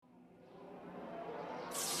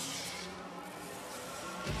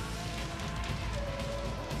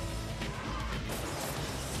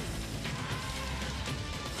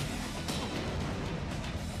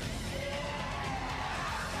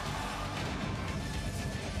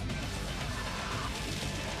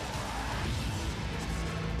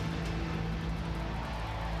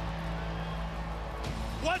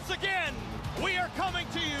again, we are coming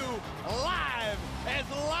to you live as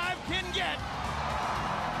live can get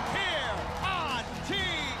here on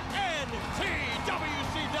TNT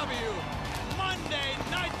WCW Monday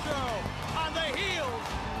Nitro on the heels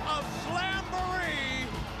of Slamboree.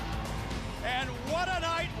 And what a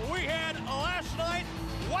night we had last night.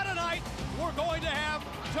 What a night we're going to have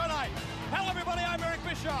tonight. Hello, everybody. I'm Eric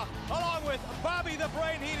Bischoff, along with Bobby the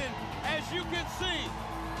Brain Heenan. As you can see,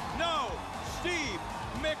 no Steve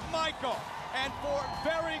McMichael. And for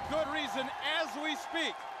very good reason, as we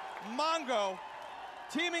speak, Mongo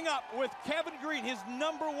teaming up with Kevin Green, his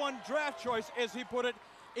 #1 draft choice, as he put it,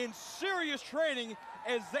 in serious training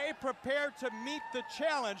as they prepare to meet the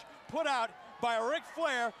challenge put out by Ric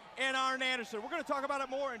Flair and Arn Anderson. We're going to talk about it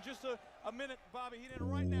more in just a minute, Bobby Heenan.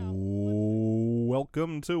 Right now,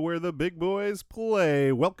 welcome to where the big boys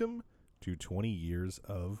play. Welcome to 20 years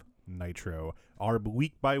of Nitro, our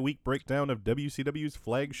week-by-week breakdown of WCW's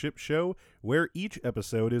flagship show, where each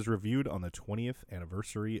episode is reviewed on the 20th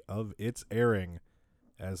anniversary of its airing.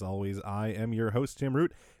 As always, I am your host, Tim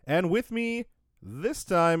Root, and with me this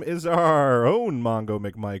time is our own Mongo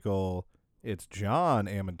McMichael. It's John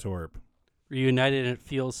Amantorp. Reunited, and it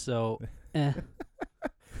feels so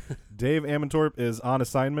Dave Amantorp is on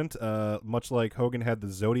assignment, much like Hogan had the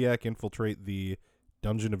Zodiac infiltrate the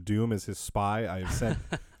Dungeon of Doom as his spy.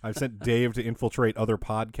 I've sent Dave to infiltrate other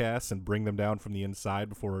podcasts and bring them down from the inside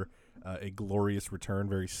before a glorious return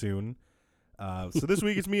very soon. So this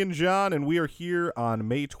week it's me and John, and we are here on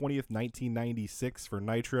May 20th, 1996 for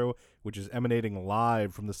Nitro, which is emanating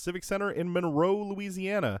live from the Civic Center in Monroe,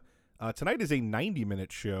 Louisiana. Tonight is a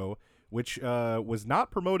 90-minute show, which was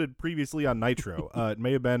not promoted previously on Nitro. It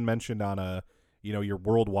may have been mentioned on your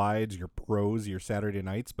worldwides, your pros, your Saturday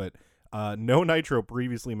nights, but no Nitro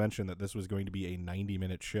previously mentioned that this was going to be a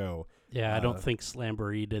 90-minute show. Yeah, I don't think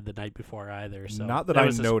Slamboree did the night before either. So not that I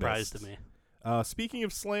was noticed. A surprise to me. Speaking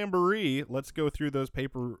of Slamboree, let's go through those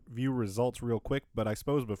pay-per-view results real quick. But I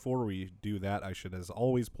suppose before we do that, I should, as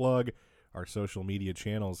always, plug our social media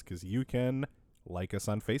channels, because you can like us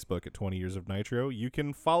on Facebook at 20 Years of Nitro. You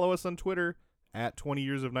can follow us on Twitter at 20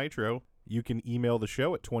 Years of Nitro. You can email the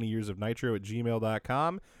show at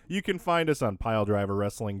 20yearsofnitro@gmail.com. You can find us on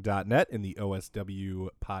piledriverwrestling.net in the OSW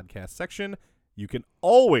podcast section. You can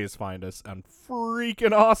always find us on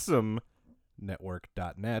freaking awesome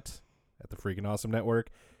network.net at the Freaking Awesome Network.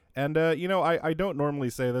 And, I don't normally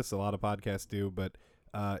say this, a lot of podcasts do, but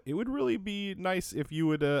it would really be nice if you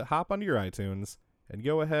would hop onto your iTunes and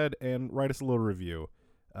go ahead and write us a little review.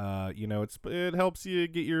 It helps you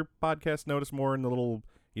get your podcast noticed more in the little,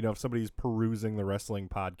 if somebody's perusing the wrestling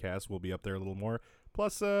podcast, we'll be up there a little more.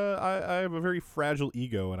 Plus, I have a very fragile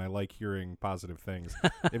ego, and I like hearing positive things.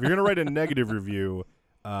 If you're going to write a negative review,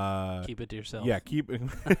 keep it to yourself. Yeah,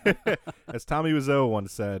 as Tommy Wiseau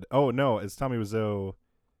once said. As Tommy Wiseau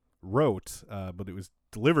wrote, but it was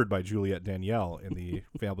delivered by Juliette Danielle in the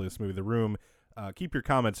fabulous movie The Room. Keep your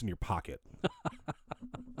comments in your pocket.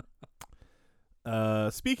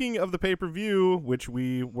 Speaking of the pay-per-view, which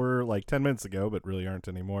we were like 10 minutes ago, but really aren't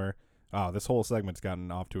anymore. This whole segment's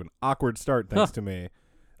gotten off to an awkward start thanks to me.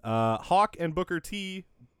 Hawk and Booker T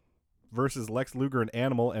versus Lex Luger and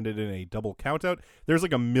Animal ended in a double countout. There's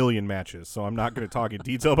like a million matches, so I'm not going to talk in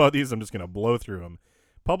detail about these. I'm just going to blow through them.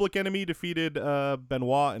 Public Enemy defeated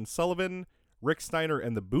Benoit and Sullivan. Rick Steiner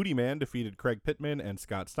and the Booty Man defeated Craig Pittman and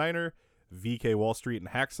Scott Steiner. VK Wall Street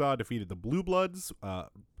and Hacksaw defeated the Blue Bloods,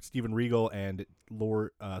 Steven Regal and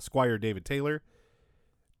Squire David Taylor.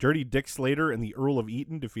 Dirty Dick Slater and the Earl of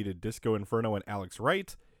Eaton defeated Disco Inferno and Alex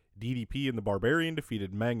Wright. DDP and the Barbarian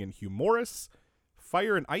defeated Meng and Hugh Morris.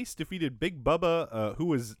 Fire and Ice defeated Big Bubba, who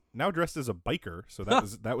was now dressed as a biker, so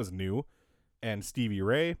that was new, and Stevie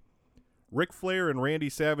Ray. Ric Flair and Randy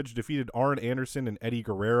Savage defeated Arn Anderson and Eddie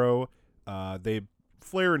Guerrero.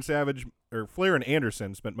 Flair and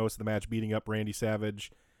Anderson spent most of the match beating up Randy Savage.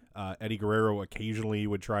 Eddie Guerrero occasionally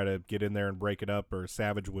would try to get in there and break it up, or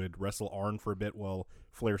Savage would wrestle Arn for a bit while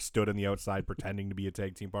Flair stood on the outside pretending to be a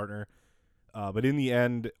tag team partner. But in the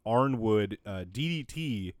end, Arn would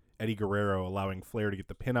DDT Eddie Guerrero, allowing Flair to get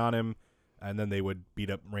the pin on him, and then they would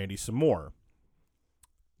beat up Randy some more.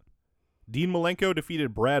 Dean Malenko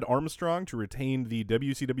defeated Brad Armstrong to retain the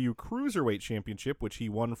WCW Cruiserweight Championship, which he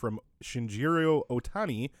won from Shinjiro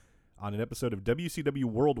Otani on an episode of WCW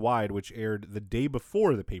Worldwide, which aired the day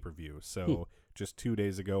before the pay-per-view, so just 2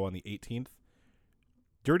 days ago on the 18th.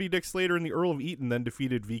 Dirty Dick Slater and the Earl of Eaton then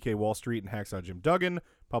defeated VK Wall Street and Hacksaw Jim Duggan.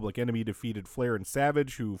 Public Enemy defeated Flair and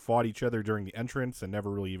Savage, who fought each other during the entrance and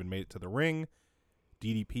never really even made it to the ring.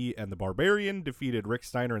 DDP and the Barbarian defeated Rick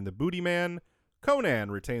Steiner and the Booty Man.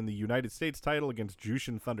 Conan retained the United States title against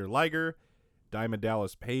Jushin Thunder Liger. Diamond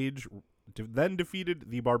Dallas Page then defeated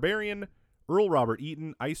the Barbarian, Earl Robert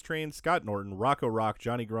Eaton, Ice Train, Scott Norton, Rocco Rock,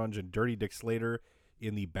 Johnny Grunge, and Dirty Dick Slater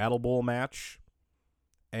in the Battle Bowl match.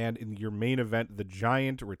 And in your main event, the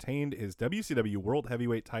Giant retained his WCW World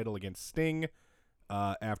Heavyweight title against Sting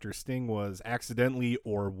after Sting was accidentally,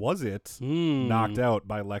 or was it, knocked out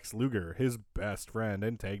by Lex Luger, his best friend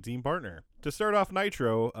and tag team partner. To start off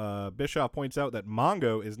Nitro, Bischoff points out that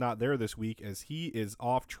Mongo is not there this week as he is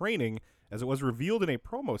off training, as it was revealed in a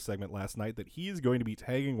promo segment last night that he is going to be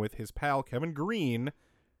tagging with his pal Kevin Green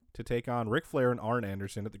to take on Ric Flair and Arn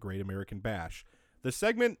Anderson at the Great American Bash. The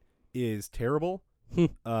segment is terrible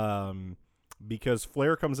because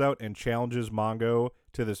Flair comes out and challenges Mongo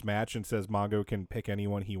to this match and says Mongo can pick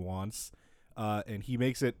anyone he wants. And he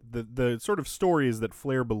makes it, the sort of story is that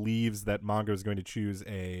Flair believes that Mongo is going to choose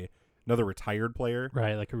another retired player.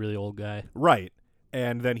 Right, like a really old guy. Right.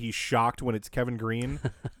 And then he's shocked when it's Kevin Green.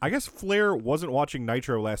 I guess Flair wasn't watching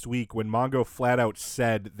Nitro last week when Mongo flat out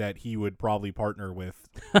said that he would probably partner with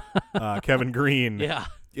Kevin Green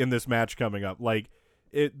in this match coming up. Like,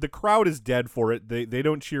 the crowd is dead for it. They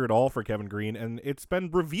don't cheer at all for Kevin Green, and it's been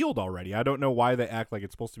revealed already. I don't know why they act like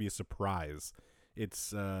it's supposed to be a surprise.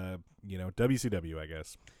 It's, WCW, I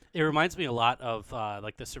guess. It reminds me a lot of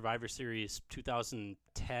like the Survivor Series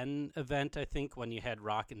 2010 event, I think, when you had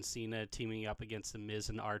Rock and Cena teaming up against The Miz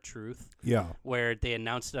and R-Truth. Yeah. Where they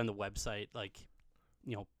announced it on the website,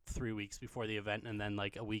 3 weeks before the event, and then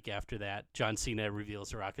like a week after that, John Cena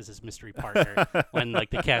reveals Rock as his mystery partner when like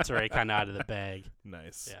the cat's already kind of out of the bag.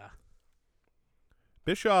 Nice. Yeah.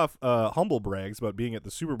 Bischoff humble brags about being at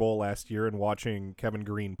the Super Bowl last year and watching Kevin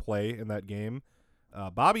Green play in that game.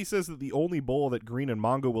 Bobby says that the only bowl that Green and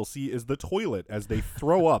Mongo will see is the toilet as they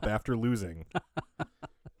throw up after losing.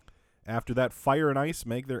 After that, Fire and Ice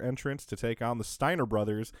make their entrance to take on the Steiner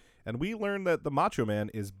brothers, and we learn that the Macho Man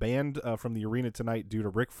is banned from the arena tonight due to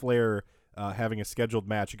Ric Flair having a scheduled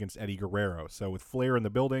match against Eddie Guerrero. So with Flair in the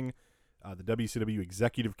building, the WCW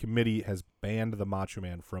Executive Committee has banned the Macho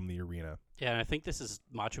Man from the arena. Yeah, and I think this is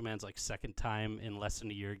Macho Man's second time in less than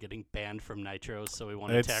a year getting banned from Nitro, so we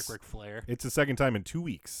want to attack Ric Flair. It's the second time in 2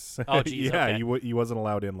 weeks. Oh, geez, yeah, okay. he wasn't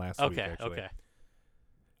allowed in last week, actually. Okay.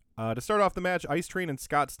 To start off the match, Ice Train and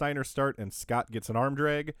Scott Steiner start, and Scott gets an arm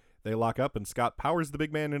drag. They lock up, and Scott powers the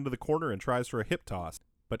big man into the corner and tries for a hip toss,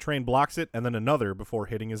 but Train blocks it and then another before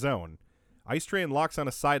hitting his own. Ice Train locks on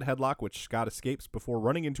a side headlock, which Scott escapes before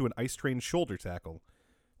running into an Ice Train shoulder tackle.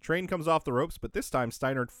 Train comes off the ropes, but this time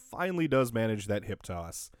Steiner finally does manage that hip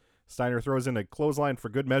toss. Steiner throws in a clothesline for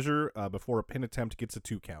good measure before a pin attempt gets a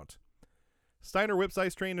 2 count. Steiner whips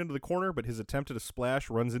Ice Train into the corner, but his attempt at a splash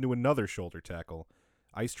runs into another shoulder tackle.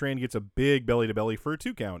 Ice Train gets a big belly-to-belly for a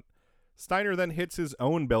 2 count. Steiner then hits his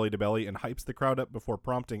own belly-to-belly and hypes the crowd up before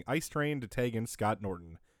prompting Ice Train to tag in Scott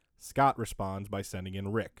Norton. Scott responds by sending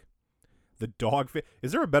in Rick. The dog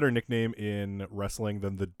is there a better nickname in wrestling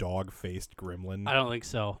than the dog-faced gremlin? I don't think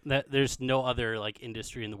so. There's no other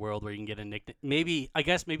industry in the world where you can get a nickname. Maybe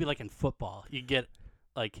like in football, you get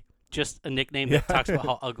just a nickname that talks about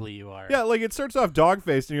how ugly you are. Yeah, it starts off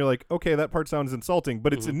dog-faced and you're like, okay, that part sounds insulting,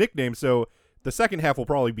 but it's a nickname, so the second half will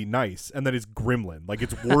probably be nice, and then it's gremlin.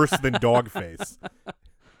 It's worse than dog-face.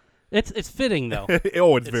 It's fitting though.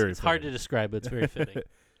 It's very. It's hard to describe, but it's very fitting.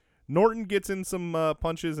 Norton gets in some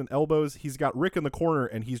punches and elbows. He's got Rick in the corner,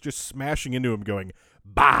 and he's just smashing into him, going,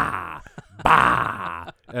 bah,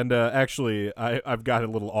 bah. And actually, I've got a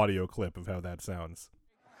little audio clip of how that sounds.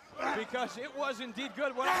 Because it was indeed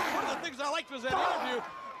good. One of the things I liked was that interview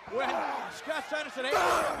when Scott Steiner said, hey,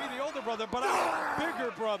 I want to be the older brother, but I'm a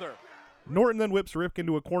bigger brother. Norton then whips Rick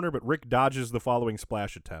into a corner, but Rick dodges the following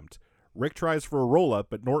splash attempt. Rick tries for a roll-up,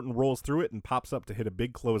 but Norton rolls through it and pops up to hit a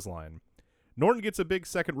big clothesline. Norton gets a big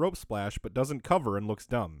second rope splash, but doesn't cover and looks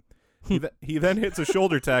dumb. He then hits a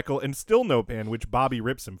shoulder tackle and still no pin, which Bobby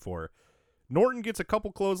rips him for. Norton gets a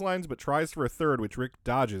couple clotheslines, but tries for a third, which Rick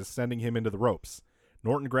dodges, sending him into the ropes.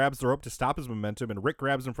 Norton grabs the rope to stop his momentum, and Rick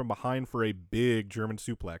grabs him from behind for a big German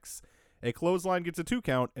suplex. A clothesline gets a 2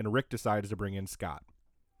 count, and Rick decides to bring in Scott.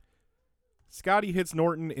 Scotty hits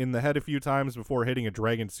Norton in the head a few times before hitting a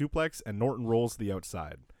dragon suplex, and Norton rolls to the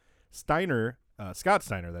outside. Scott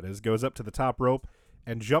Steiner, that is, goes up to the top rope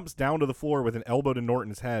and jumps down to the floor with an elbow to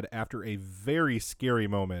Norton's head after a very scary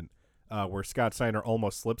moment where Scott Steiner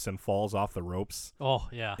almost slips and falls off the ropes. Oh,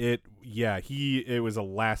 yeah. It was a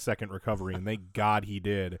last-second recovery, and thank God he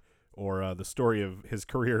did, or the story of his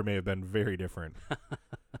career may have been very different.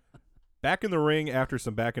 Back in the ring, after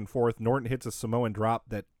some back and forth, Norton hits a Samoan drop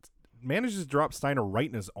that manages to drop Steiner right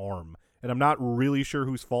in his arm. And I'm not really sure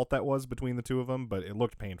whose fault that was between the two of them, but it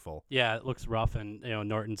looked painful. Yeah, it looks rough, and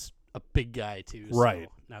Norton's a big guy too. Right.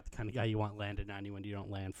 So not the kind of guy you want landed on you when you don't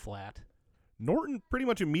land flat. Norton pretty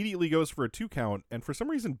much immediately goes for a 2 count, and for some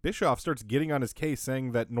reason Bischoff starts getting on his case,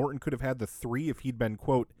 saying that Norton could have had the 3 if he'd been,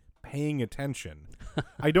 quote, paying attention.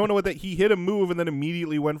 I don't know what that he hit a move and then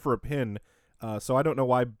immediately went for a pin. So I don't know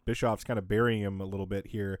why Bischoff's kind of burying him a little bit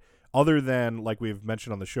here, other than, like we've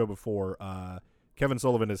mentioned on the show before, Kevin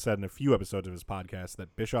Sullivan has said in a few episodes of his podcast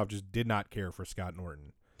that Bischoff just did not care for Scott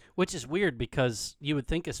Norton. Which is weird because you would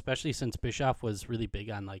think, especially since Bischoff was really big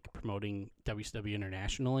on like promoting WCW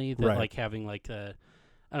internationally, that Right. like having like the,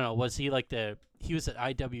 I don't know, was he like he was an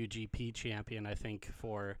IWGP champion, I think,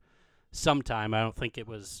 for some time. I don't think it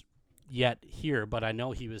was yet here, but I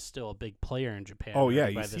know he was still a big player in Japan. Oh, yeah,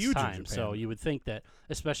 by he's this huge in time. So Japan. you would think that,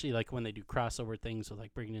 especially like when they do crossover things with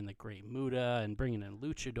like bringing in the Great Muta and bringing in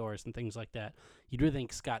luchadors and things like that, you'd really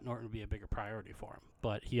think Scott Norton would be a bigger priority for him.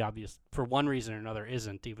 But he for one reason or another,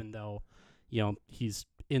 isn't, even though, he's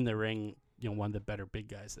in the ring, one of the better big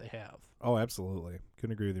guys they have. Oh, absolutely.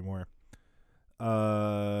 Couldn't agree with you more.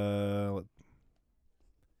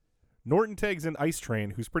 Norton tags in Ice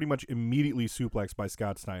Train, who's pretty much immediately suplexed by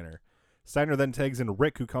Scott Steiner. Steiner then tags in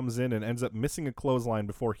Rick, who comes in and ends up missing a clothesline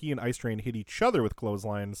before he and Ice Train hit each other with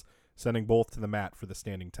clotheslines, sending both to the mat for the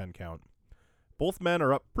standing 10 count. Both men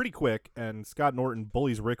are up pretty quick, and Scott Norton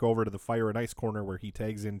bullies Rick over to the Fire and Ice corner where he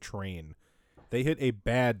tags in Train. They hit a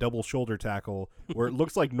bad double shoulder tackle where it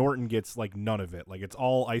looks like Norton gets like none of it. Like it's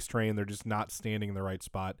all Ice Train. They're just not standing in the right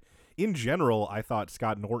spot. In general, I thought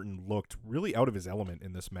Scott Norton looked really out of his element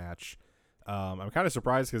in this match. I'm kind of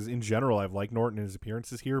surprised because in general I've liked Norton in his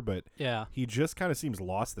appearances here, but Yeah. he just kind of seems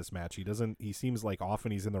lost this match. He seems like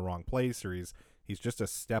often he's in the wrong place, or he's just a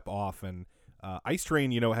step off. And Ice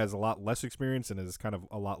Train, has a lot less experience and is kind of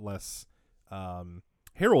a lot less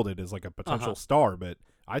heralded as like a potential star. But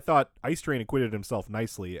I thought Ice Train acquitted himself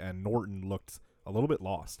nicely, and Norton looked a little bit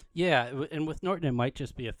lost. Yeah, and with Norton, it might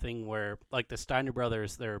just be a thing where, like the Steiner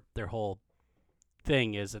brothers, their whole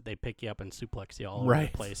thing is that they pick you up and suplex you all over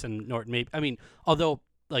Right. the place. And Norton, although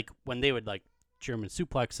like when they would like German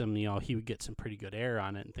suplex him, he would get some pretty good air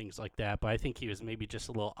on it and things like that. But I think he was maybe just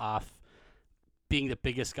a little off being the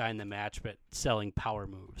biggest guy in the match, but selling power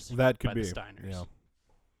moves. That could by be. the Steiners. Yeah.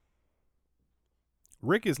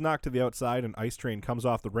 Rick is knocked to the outside, and Ice Train comes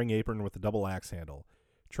off the ring apron with a double axe handle.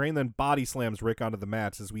 Train then body slams Rick onto the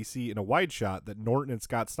mats, as we see in a wide shot that Norton and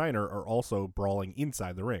Scott Steiner are also brawling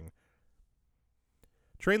inside the ring.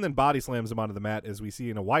 Train then body slams him onto the mat, as we see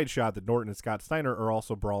in a wide shot that Norton and Scott Steiner are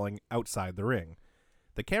also brawling outside the ring.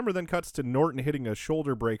 The camera then cuts to Norton hitting a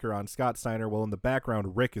shoulder breaker on Scott Steiner, while in the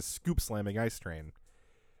background Rick is scoop slamming Ice Train.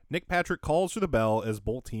 Nick Patrick calls for the bell as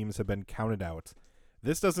both teams have been counted out.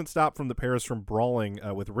 This doesn't stop the pairs from brawling,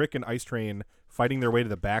 with Rick and Ice Train fighting their way to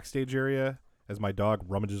the backstage area, as my dog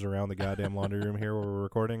rummages around the goddamn laundry room here where we're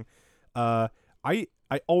recording.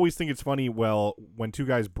 I always think it's funny, when two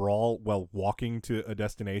guys brawl while walking to a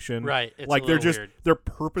destination. Right. It's Like a they're little just weird. they're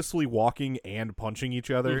purposely walking and punching each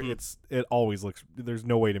other. Mhm. It always looks, there's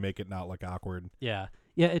no way to make it not look awkward. Yeah,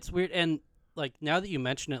 it's weird. And like now that you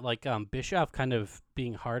mention it, like Bischoff kind of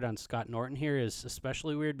being hard on Scott Norton here is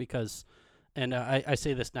especially weird because, and I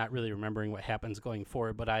say this not really remembering what happens going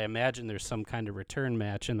forward, but I imagine there's some kind of return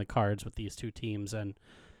match in the cards with these two teams, and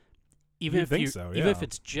even You'd if think so, even if yeah.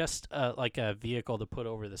 it's just like a vehicle to put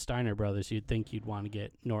over the Steiner brothers, you'd think you'd want to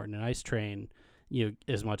get Norton and Ice Train,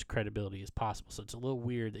 as much credibility as possible. So it's a little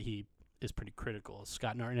weird that he is pretty critical of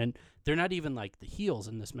Scott Norton, and they're not even like the heels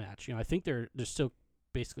in this match. I think they're still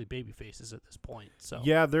basically baby faces at this point. So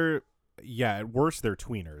Yeah, at worst they're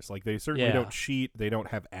tweeners. Like they certainly Yeah. don't cheat. They don't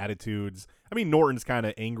have attitudes. I mean, Norton's kind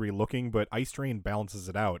of angry looking, but Ice Train balances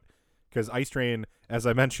it out. Because Ice Train, as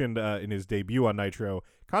I mentioned in his debut on Nitro,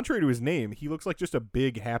 contrary to his name, he looks like just a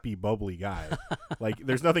big, happy, bubbly guy. Like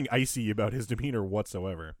there's nothing icy about his demeanor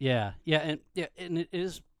whatsoever. and it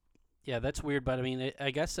is, that's weird. But I mean,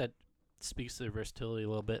 I guess that speaks to their versatility a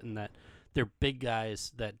little bit, in that they're big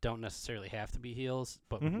guys that don't necessarily have to be heels,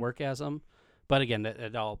 but Mhm. work as them. But again,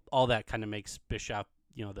 that all that kind of makes Bischoff,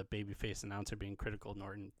 the babyface announcer, being critical of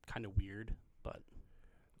Norton kind of weird. But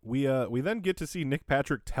We then get to see Nick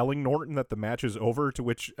Patrick telling Norton that the match is over, to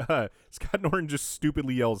which Scott Norton just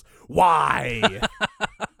stupidly yells, "Why?"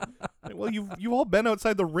 Like, well, you've all been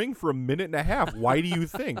outside the ring for a minute and a half. Why do you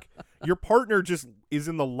think? Your partner just is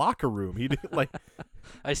in the locker room. He did, like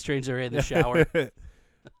Ice Train's already in the shower.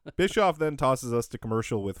 Bischoff then tosses us to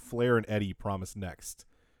commercial with Flair and Eddie promised next.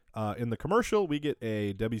 In the commercial, we get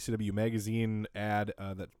a WCW magazine ad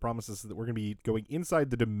that promises that we're going to be going inside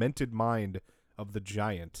the demented mind of the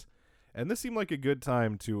Giant. And this seemed like a good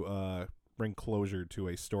time to bring closure to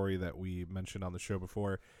a story that we mentioned on the show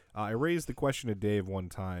before. I raised the question to Dave one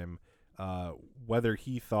time whether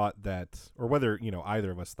he thought that, or whether, either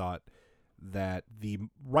of us thought that the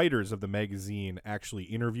writers of the magazine actually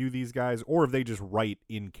interview these guys, or if they just write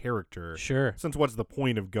in character. Sure. Since what's the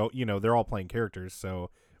point of they're all playing characters, so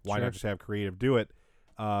why not just have creative do it?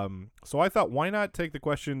 So I thought, why not take the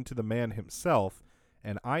question to the man himself?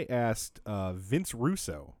 And I asked Vince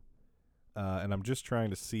Russo, and I'm just trying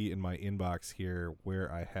to see in my inbox here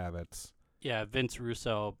where I have it. Yeah, Vince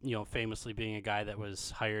Russo, famously being a guy that was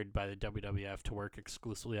hired by the WWF to work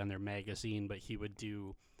exclusively on their magazine, but he would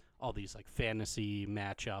do all these like fantasy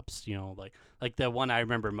matchups, like the one I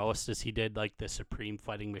remember most is he did like the Supreme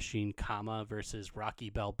Fighting Machine Kama versus Rocky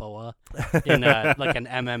Balboa in like an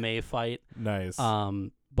MMA fight. Nice.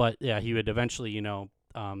 But yeah, he would eventually,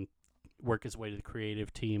 work his way to the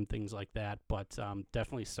creative team, things like that. But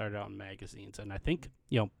definitely started out in magazines, and I think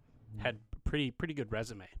had pretty good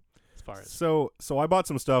resume as far as. So I bought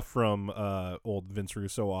some stuff from old Vince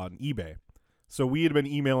Russo on eBay. So we had been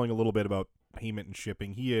emailing a little bit about payment and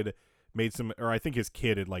shipping. He had made some, or I think his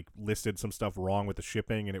kid had like listed some stuff wrong with the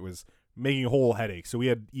shipping, and it was making a whole headache. So we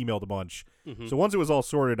had emailed a bunch. Mm-hmm. So once it was all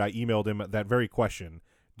sorted, I emailed him that very question: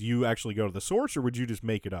 do you actually go to the source, or would you just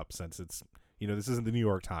make it up? Since it's this isn't the New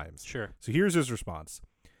York Times. Sure. So here's his response: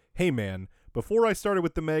 "Hey man, before I started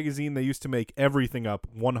with the magazine, they used to make everything up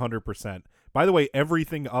 100%. By the way,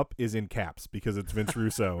 everything up is in caps because it's Vince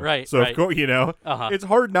Russo. Right. So right. of course, it's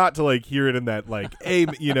hard not to like hear it in that like, hey,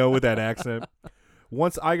 with that accent.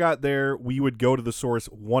 Once I got there, we would go to the source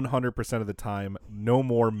 100% of the time. No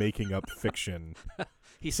more making up fiction.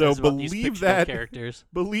 He so says about these believe fictional that characters.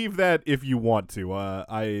 Believe that if you want to.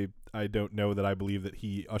 I don't know that I believe that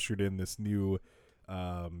he ushered in this new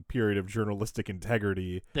period of journalistic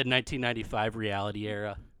integrity. The 1995 reality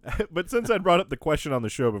era. But since I brought up the question on the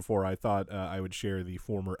show before, I thought I would share the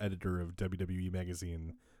former editor of WWE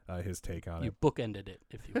Magazine, his take on You it. bookended it,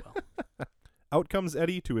 if you will. Out comes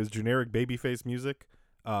Eddie to his generic babyface music.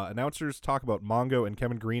 Announcers talk about Mongo and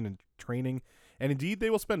Kevin Green in training, and indeed they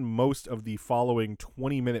will spend most of the following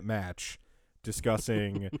 20-minute match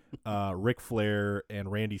discussing Ric Flair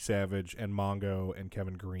and Randy Savage and Mongo and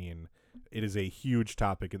Kevin Green. It is a huge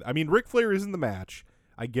topic. I mean, Ric Flair is in the match.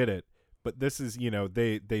 I get it. But this is,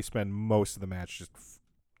 they spend most of the match just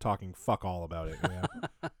talking fuck all about it.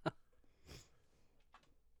 Yeah.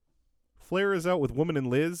 Flair is out with Woman and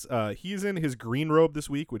Liz. He's in his green robe this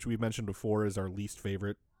week, which we've mentioned before is our least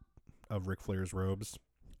favorite of Ric Flair's robes.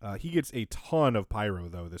 He gets a ton of pyro,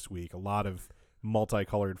 though, this week. A lot of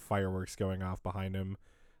multicolored fireworks going off behind him.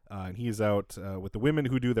 And he is out with the women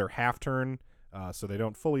who do their half turn. So they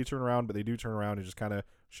don't fully turn around, but they do turn around and just kind of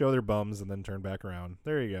show their bums and then turn back around.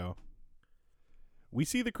 There you go. We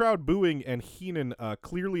see the crowd booing, and Heenan,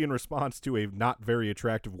 clearly in response to a not very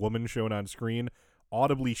attractive woman shown on screen,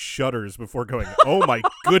 audibly shudders before going, oh my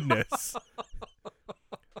goodness.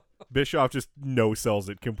 Bischoff just no-sells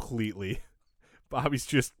it completely. Bobby's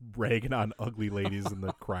just ragging on ugly ladies in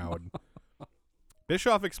the crowd.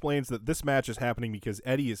 Bischoff explains that this match is happening because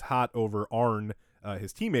Eddie is hot over Arn,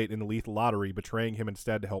 his teammate in the Lethal Lottery, betraying him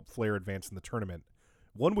instead to help Flair advance in the tournament.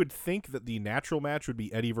 One would think that the natural match would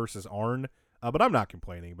be Eddie versus Arn, but I'm not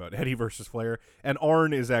complaining about Eddie versus Flair. And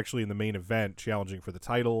Arn is actually in the main event challenging for the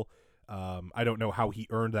title. I don't know how he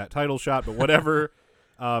earned that title shot, but whatever.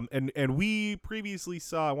 And we previously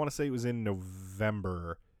saw, I want to say it was in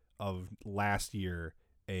November of last year,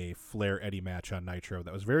 a Flair-Eddie match on Nitro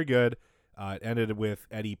that was very good. It ended with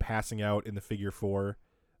Eddie passing out in the figure 4.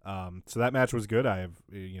 So that match was good. I have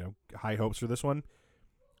high hopes for this one.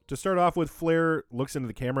 To start off with, Flair looks into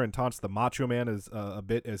the camera and taunts the Macho Man as a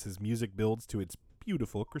bit as his music builds to its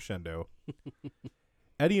beautiful crescendo.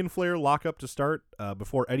 Eddie and Flair lock up to start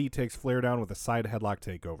before Eddie takes Flair down with a side headlock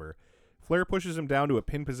takeover. Flair pushes him down to a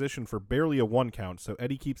pin position for barely a 1 count, so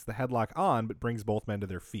Eddie keeps the headlock on but brings both men to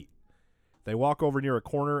their feet. They walk over near a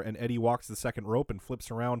corner, and Eddie walks the second rope and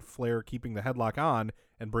flips around, Flair keeping the headlock on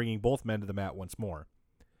and bringing both men to the mat once more.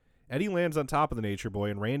 Eddie lands on top of the Nature Boy,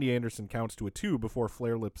 and Randy Anderson counts to a 2 before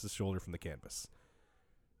Flair lifts his shoulder from the canvas.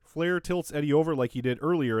 Flair tilts Eddie over like he did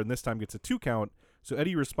earlier, and this time gets a 2 count, so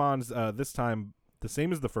Eddie responds this time the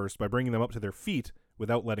same as the first by bringing them up to their feet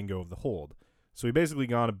without letting go of the hold. So he basically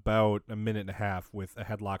gone about a minute and a half with a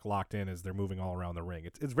headlock locked in as they're moving all around the ring.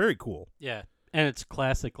 It's very cool. Yeah, and it's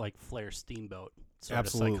classic like Flair Steamboat sort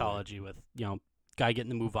Absolutely. of psychology with, guy getting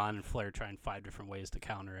the move on and Flair trying 5 different ways to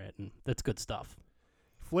counter it, and that's good stuff.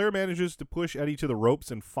 Flair manages to push Eddie to the ropes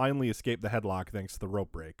and finally escape the headlock thanks to the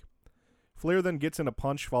rope break. Flair then gets in a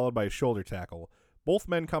punch followed by a shoulder tackle. Both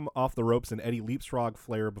men come off the ropes and Eddie leapsfrog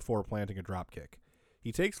Flair before planting a dropkick.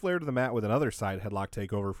 He takes Flair to the mat with another side headlock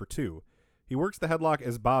takeover for 2. He works the headlock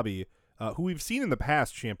as Bobby, who we've seen in the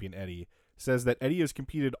past champion Eddie, says that Eddie has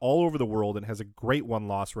competed all over the world and has a great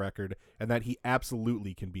one-loss record, and that he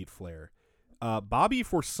absolutely can beat Flair. Bobby,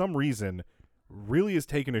 for some reason, really has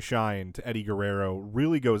taken a shine to Eddie Guerrero,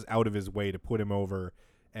 really goes out of his way to put him over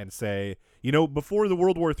and say, before the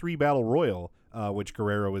World War III Battle Royal, which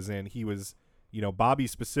Guerrero was in, he was, Bobby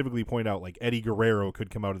specifically pointed out, like, Eddie Guerrero could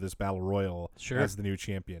come out of this Battle Royal as the new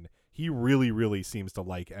champion. He really, really seems to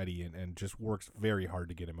like Eddie and just works very hard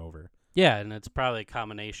to get him over. Yeah, and it's probably a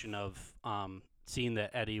combination of seeing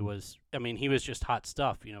that Eddie was, he was just hot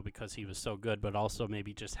stuff, because he was so good, but also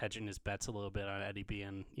maybe just hedging his bets a little bit on Eddie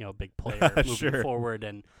being, a big player moving forward,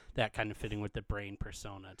 and that kind of fitting with the Brain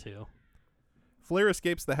persona, too. Flair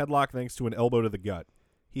escapes the headlock thanks to an elbow to the gut.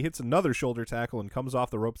 He hits another shoulder tackle and comes off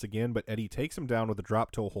the ropes again, but Eddie takes him down with a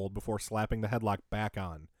drop toe hold before slapping the headlock back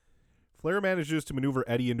on. Flair manages to maneuver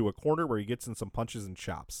Eddie into a corner where he gets in some punches and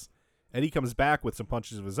chops. Eddie comes back with some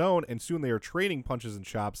punches of his own, and soon they are trading punches and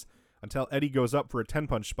chops until Eddie goes up for a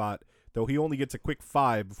 10-punch spot, though he only gets a quick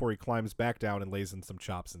 5 before he climbs back down and lays in some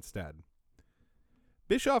chops instead.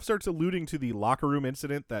 Bischoff starts alluding to the locker room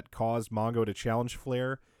incident that caused Mongo to challenge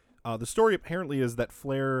Flair. The story apparently is that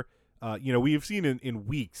Flair, we have seen in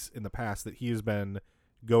weeks in the past that he has been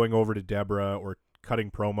going over to Deborah or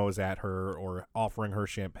cutting promos at her or offering her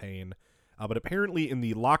champagne. But apparently in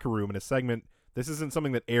the locker room in a segment, this isn't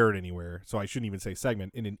something that aired anywhere, so I shouldn't even say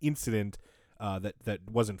segment, in an incident that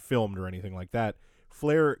wasn't filmed or anything like that,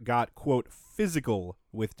 Flair got, quote, physical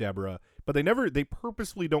with Deborah, but they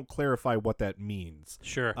purposefully don't clarify what that means.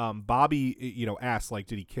 Sure. Bobby, asked, like,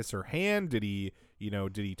 did he kiss her hand? Did he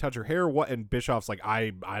touch her hair? What? And Bischoff's like,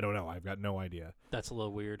 I don't know. I've got no idea. That's a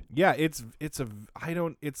little weird. Yeah, it's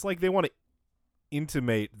like they want to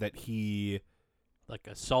intimate that he like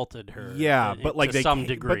assaulted her. Yeah, but like to some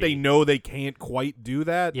degree. But they know they can't quite do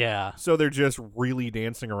that. Yeah. So they're just really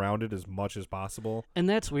dancing around it as much as possible. And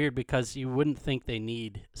that's weird because you wouldn't think they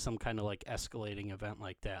need some kind of like escalating event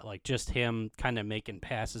like that. Like just him kind of making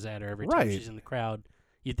passes at her every time she's in the crowd.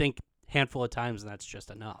 You'd think handful of times and that's just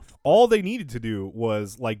enough. All they needed to do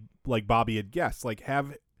was like Bobby had guessed, like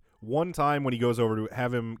have one time when he goes over to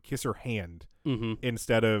have him kiss her hand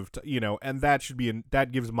instead of, and that should be,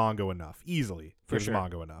 that gives Mongo enough. Easily. Gives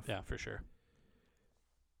Mongo enough. Yeah, for sure.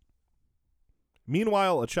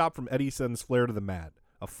 Meanwhile, a chop from Eddie sends Flair to the mat.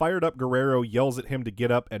 A fired up Guerrero yells at him to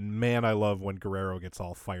get up, and man, I love when Guerrero gets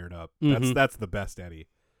all fired up. That's the best Eddie.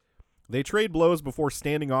 They trade blows before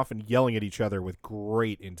standing off and yelling at each other with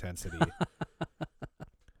great intensity.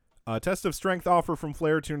 A test of strength offer from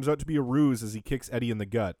Flair turns out to be a ruse as he kicks Eddie in the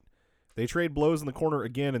gut. They trade blows in the corner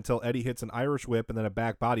again until Eddie hits an Irish whip and then a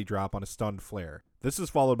back body drop on a stunned Flair. This is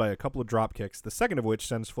followed by a couple of drop kicks, the second of which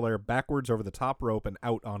sends Flair backwards over the top rope and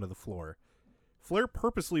out onto the floor. Flair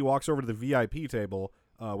purposely walks over to the VIP table,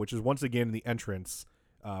 which is once again in the entrance.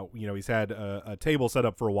 He's had a table set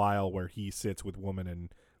up for a while where he sits with Woman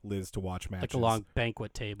and Liz to watch matches. Like a long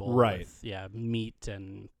banquet table. Right. With, meat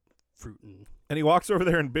and fruit. And he walks over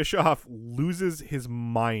there and Bischoff loses his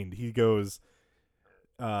mind. He goes,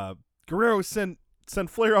 Guerrero sent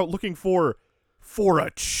Flair out looking for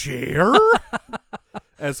a chair?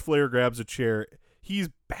 As Flair grabs a chair. He's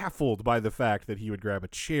baffled by the fact that he would grab a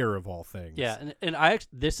chair of all things. Yeah, and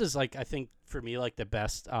this is like I think for me like the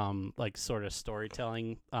best like sort of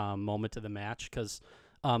storytelling moment of the match because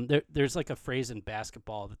there's like a phrase in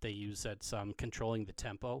basketball that they use that's controlling the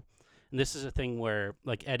tempo, and this is a thing where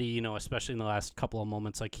like Eddie, especially in the last couple of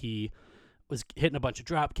moments, like he was hitting a bunch of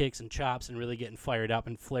drop kicks and chops and really getting fired up,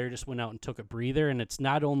 and Flair just went out and took a breather, and it's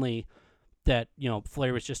not only that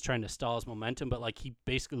Flair was just trying to stall his momentum, but like he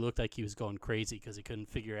basically looked like he was going crazy because he couldn't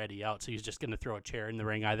figure Eddie out, so he was just going to throw a chair in the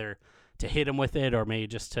ring either to hit him with it or maybe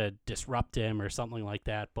just to disrupt him or something like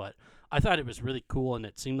that. But I thought it was really cool, and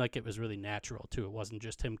it seemed like it was really natural too. It wasn't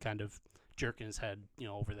just him kind of jerking his head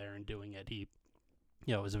over there and doing it. He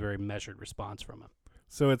it was a very measured response from him.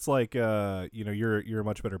 So it's like you're a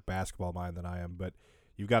much better basketball mind than I am, but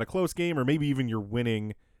you've got a close game or maybe even you're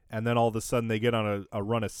winning, and then all of a sudden they get on a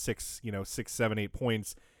run of 6, 7, 8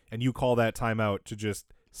 points, and you call that timeout to just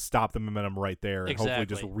stop the momentum right there and hopefully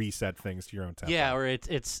just reset things to your own tempo. Yeah, or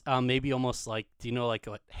it's maybe almost like, like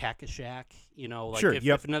a hack-a-shack? Like sure,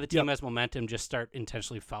 if another team has momentum, just start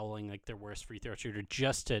intentionally fouling like their worst free throw shooter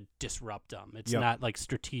just to disrupt them. It's not like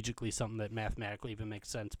strategically something that mathematically even makes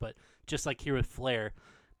sense, but just like here with Flair,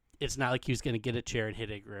 it's not like he's going to get a chair and hit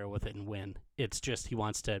Guerrero with it and win. It's just he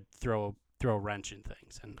wants to throw a wrench in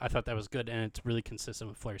things, and I thought that was good, and it's really consistent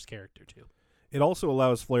with Flair's character too. It also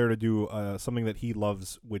allows Flair to do something that he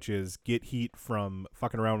loves, which is get heat from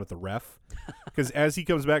fucking around with the ref. Because as he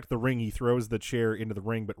comes back to the ring, he throws the chair into the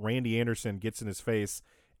ring, but Randy Anderson gets in his face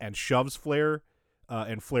and shoves Flair,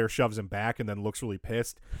 and Flair shoves him back and then looks really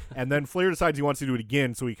pissed. And then Flair decides he wants to do it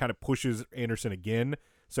again, so he kind of pushes Anderson again.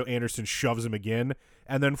 So Anderson shoves him again,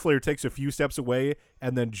 and then Flair takes a few steps away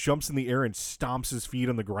and then jumps in the air and stomps his feet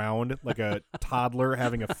on the ground like a toddler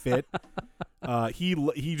having a fit.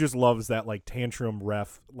 He just loves that like tantrum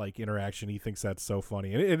ref like interaction. He thinks that's so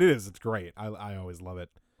funny, and it is. It's great. I always love it.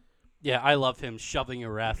 Yeah, I love him shoving a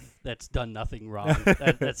ref that's done nothing wrong.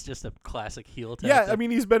 That's just a classic heel tactic. Yeah, I mean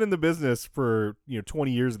he's been in the business for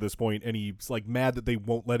 20 years at this point, and he's like mad that they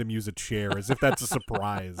won't let him use a chair, as if that's a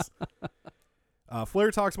surprise.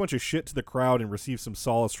 Flair talks a bunch of shit to the crowd and receives some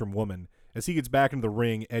solace from Woman. As he gets back into the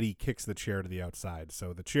ring, Eddie kicks the chair to the outside,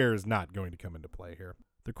 so the chair is not going to come into play here.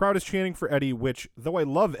 The crowd is chanting for Eddie, which, though I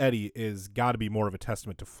love Eddie, is got to be more of a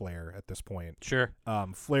testament to Flair at this point. Sure.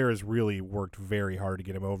 Flair has really worked very hard to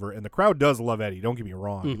get him over, and the crowd does love Eddie, don't get me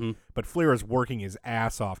wrong, but Flair is working his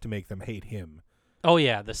ass off to make them hate him. Oh,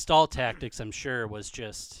 yeah, the stall tactics, I'm sure, was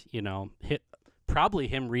just, probably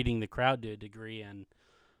him reading the crowd to a degree and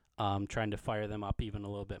trying to fire them up even a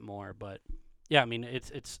little bit more. But, yeah, I mean,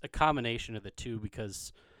 it's a combination of the two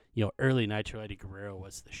because – early Nitro Eddie Guerrero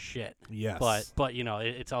was the shit. Yes. But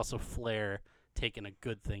it's also Flair taking a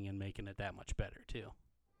good thing and making it that much better, too.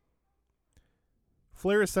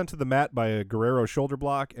 Flair is sent to the mat by a Guerrero shoulder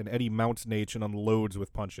block, and Eddie mounts Nate and unloads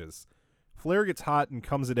with punches. Flair gets hot and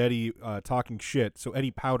comes at Eddie talking shit, so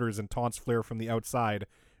Eddie powders and taunts Flair from the outside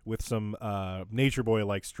with some Nature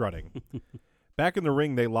Boy-like strutting. Back in the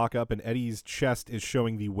ring, they lock up, and Eddie's chest is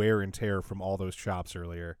showing the wear and tear from all those chops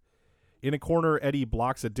earlier. In a corner, Eddie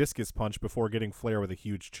blocks a discus punch before getting Flair with a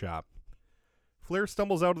huge chop. Flair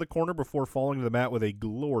stumbles out of the corner before falling to the mat with a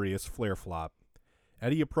glorious Flair flop.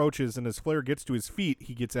 Eddie approaches, and as Flair gets to his feet,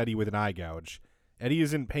 he gets Eddie with an eye gouge. Eddie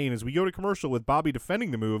is in pain as we go to commercial with Bobby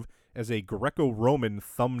defending the move as a Greco-Roman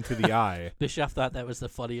thumb to the eye. Bischoff thought that was the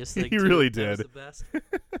funniest thing. He really did. That was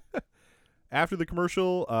the best. After the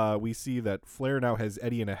commercial, we see that Flair now has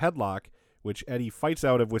Eddie in a headlock, which Eddie fights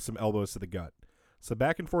out of with some elbows to the gut. So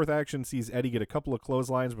back and forth action sees Eddie get a couple of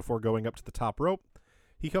clotheslines before going up to the top rope.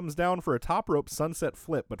 He comes down for a top rope sunset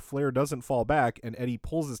flip, but Flair doesn't fall back, and Eddie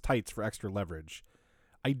pulls his tights for extra leverage.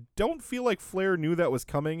 I don't feel like Flair knew that was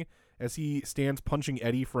coming as he stands punching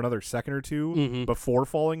Eddie for another second or two before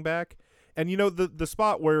falling back. And the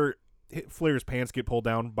spot where Flair's pants get pulled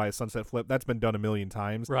down by a sunset flip, that's been done a million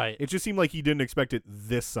times. Right. It just seemed like he didn't expect it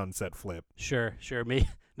this sunset flip. Sure.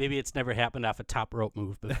 Maybe it's never happened off a top rope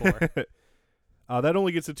move before. That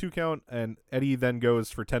only gets a 2 count, and Eddie then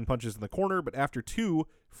goes for 10 punches in the corner, but after 2,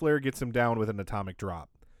 Flair gets him down with an atomic drop.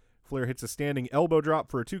 Flair hits a standing elbow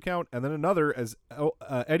drop for a 2 count, and then another as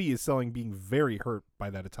Eddie is selling being very hurt by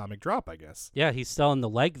that atomic drop, I guess. Yeah, he's selling the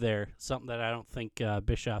leg there, something that I don't think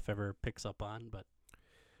Bischoff ever picks up on. But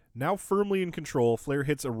now firmly in control, Flair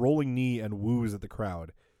hits a rolling knee and woos at the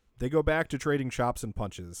crowd. They go back to trading chops and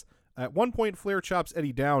punches. At one point, Flair chops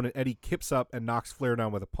Eddie down, and Eddie kips up and knocks Flair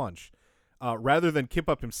down with a punch. Rather than kip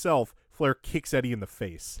up himself, Flair kicks Eddie in the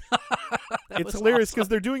face. It's hilarious because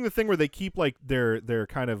they're doing the thing where they keep like their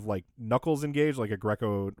kind of like knuckles engaged, like a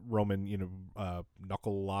Greco-Roman,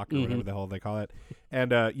 knuckle lock or whatever the hell they call it.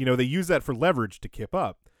 And they use that for leverage to kip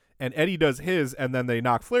up. And Eddie does his, and then they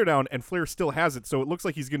knock Flair down, and Flair still has it, so it looks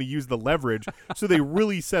like he's going to use the leverage. So they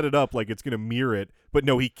really set it up like it's going to mirror it, but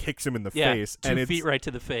no, he kicks him in the face. 2 feet right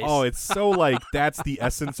to the face. Oh, it's so like that's the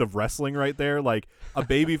essence of wrestling right there. Like a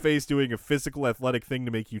babyface doing a physical, athletic thing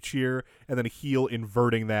to make you cheer, and then a heel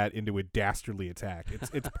inverting that into a dastardly attack.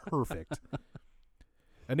 It's perfect.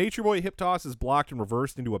 A Nature Boy hip toss is blocked and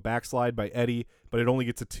reversed into a backslide by Eddie, but it only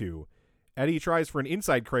gets a 2. Eddie tries for an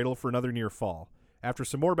inside cradle for another near fall. After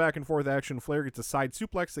some more back-and-forth action, Flair gets a side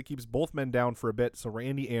suplex that keeps both men down for a bit, so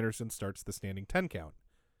Randy Anderson starts the standing 10 count.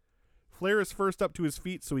 Flair is first up to his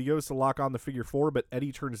feet, so he goes to lock on the figure 4, but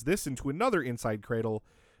Eddie turns this into another inside cradle,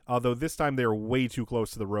 although this time they are way too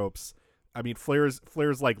close to the ropes. I mean, Flair's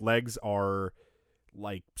like legs are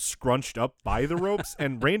like scrunched up by the ropes,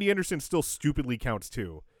 and Randy Anderson still stupidly counts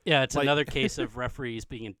 2. Yeah, it's another case of referees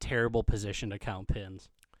being in terrible position to count pins.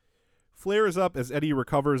 Flair is up as Eddie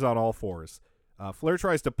recovers on all fours. Flair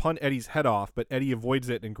tries to punt Eddie's head off, but Eddie avoids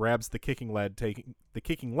it and grabs the kicking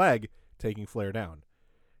leg, taking Flair down.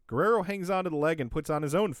 Guerrero hangs onto the leg and puts on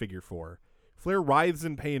his own figure 4. Flair writhes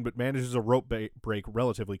in pain but manages a rope break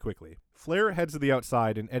relatively quickly. Flair heads to the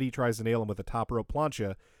outside and Eddie tries to nail him with a top rope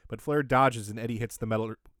plancha, but Flair dodges and Eddie hits the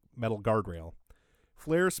metal guardrail.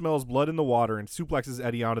 Flair smells blood in the water and suplexes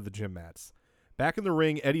Eddie onto the gym mats. Back in the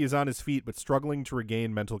ring, Eddie is on his feet but struggling to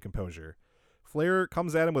regain mental composure. Flair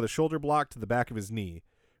comes at him with a shoulder block to the back of his knee.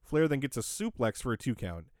 Flair then gets a suplex for a 2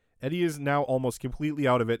 count. Eddie is now almost completely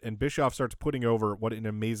out of it, and Bischoff starts putting over what an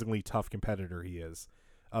amazingly tough competitor he is.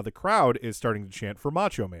 The crowd is starting to chant for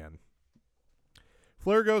Macho Man.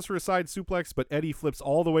 Flair goes for a side suplex, but Eddie flips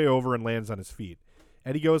all the way over and lands on his feet.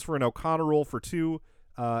 Eddie goes for an O'Connor roll for 2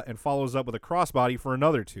 and follows up with a crossbody for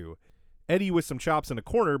another 2. Eddie with some chops in a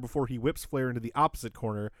corner before he whips Flair into the opposite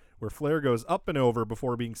corner, where Flair goes up and over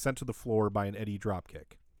before being sent to the floor by an Eddie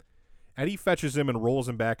dropkick. Eddie fetches him and rolls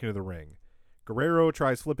him back into the ring. Guerrero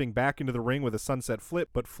tries flipping back into the ring with a sunset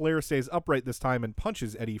flip, but Flair stays upright this time and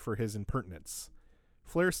punches Eddie for his impertinence.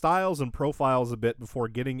 Flair styles and profiles a bit before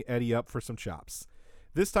getting Eddie up for some chops.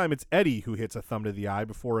 This time it's Eddie who hits a thumb to the eye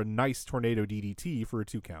before a nice tornado DDT for a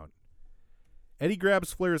 2 count. Eddie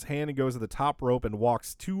grabs Flair's hand and goes to the top rope and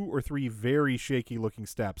walks 2 or 3 very shaky-looking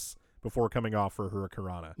steps before coming off for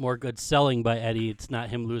Hurricanrana. More good selling by Eddie. It's not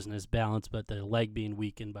him losing his balance, but the leg being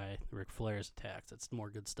weakened by Ric Flair's attacks. That's more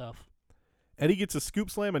good stuff. Eddie gets a scoop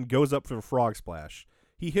slam and goes up for the frog splash.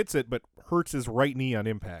 He hits it, but hurts his right knee on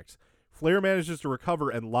impact. Flair manages to recover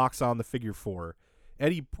and locks on the figure 4.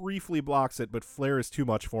 Eddie briefly blocks it, but Flair is too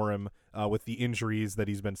much for him with the injuries that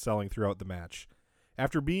he's been selling throughout the match.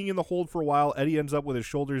 After being in the hold for a while, Eddie ends up with his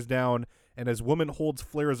shoulders down, and as Woman holds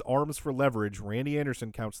Flair's arms for leverage, Randy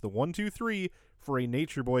Anderson counts the 1-2-3 for a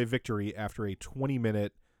Nature Boy victory after a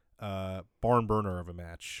 20-minute barn burner of a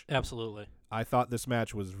match. Absolutely. I thought this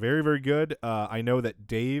match was very, very good. I know that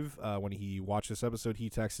Dave, when he watched this episode, he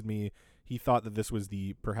texted me. He thought that this was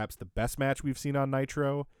perhaps the best match we've seen on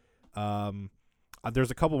Nitro. There's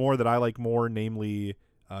a couple more that I like more, namely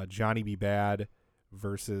Johnny B. Bad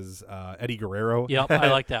versus Eddie Guerrero. Yep, I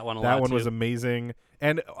like that one a lot, That one too. was amazing.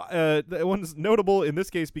 And that one's notable in this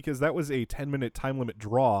case because that was a 10-minute time limit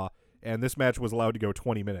draw, and this match was allowed to go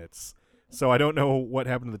 20 minutes. So I don't know what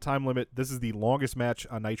happened to the time limit. This is the longest match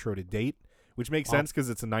on Nitro to date, which makes sense because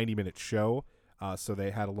it's a 90-minute show, so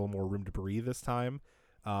they had a little more room to breathe this time.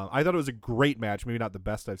 I thought it was a great match, maybe not the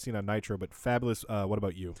best I've seen on Nitro, but fabulous. What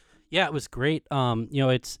about you? Yeah, it was great.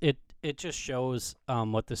 It just shows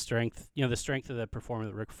what the strength of the performer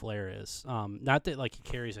that Ric Flair is. Not that like he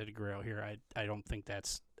carries Eddie Guerrero here. I don't think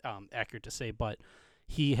that's accurate to say, but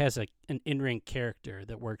he has an in-ring character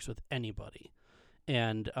that works with anybody.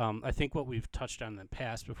 And I think what we've touched on in the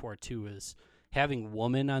past before too is having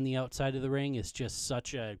Woman on the outside of the ring is just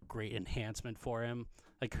such a great enhancement for him.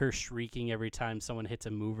 Like her shrieking every time someone hits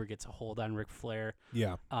a move or gets a hold on Ric Flair.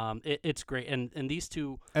 Yeah. It's great. And these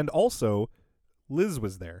two. And also, Liz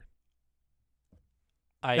was there.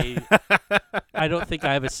 I don't think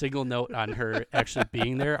I have a single note on her actually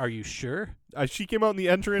being there. Are you sure? She came out in the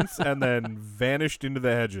entrance and then vanished into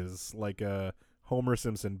the hedges like Homer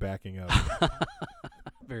Simpson backing up.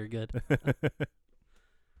 Very good.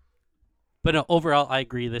 But no, overall, I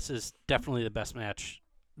agree. This is definitely the best match.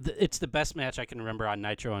 It's the best match I can remember on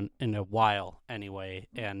Nitro in a while, anyway.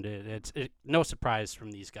 And it's no surprise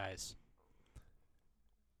from these guys.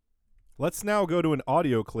 Let's now go to an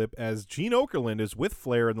audio clip as Gene Okerlund is with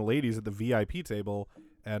Flair and the ladies at the VIP table,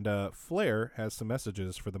 and Flair has some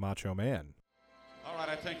messages for the Macho Man. All right,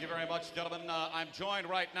 I thank you very much, gentlemen. I'm joined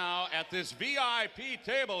right now at this VIP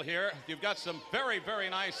table here. You've got some very, very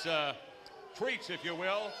nice treats, if you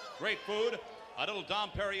will. Great food. A little Dom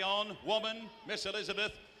Perignon, Woman, Miss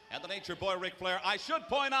Elizabeth, and the Nature Boy, Ric Flair. I should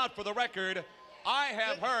point out for the record, I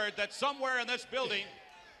have heard that somewhere in this building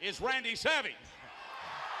is Randy Savage.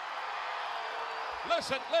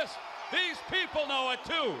 Listen, these people know it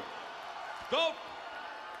too.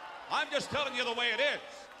 I'm just telling you the way it is.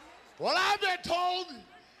 Well, I've been told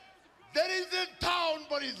that he's in town,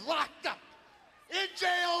 but he's locked up in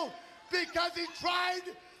jail because he tried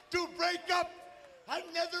to break up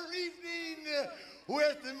another evening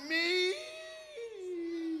with me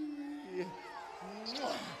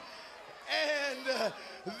and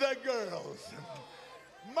the girls.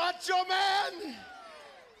 Macho Man,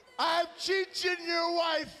 I'm teaching your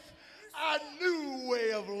wife a new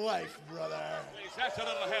way of life, brother. Please, that's a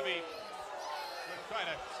little heavy. We'll try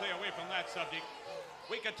to stay away from that subject.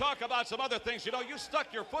 We can talk about some other things. You know, you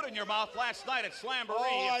stuck your foot in your mouth last night at Slamboree.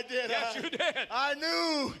 Oh, I did. Yes, you did.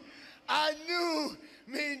 I knew,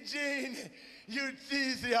 Mean Gene, you'd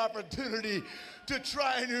seize the opportunity to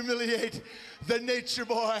try and humiliate the Nature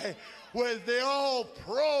Boy with the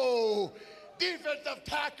all-pro defensive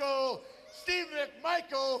tackle, Steve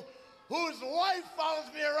McMichael, whose wife follows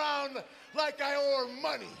me around like I owe her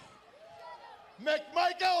money.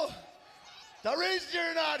 McMichael, the reason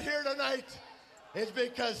you're not here tonight is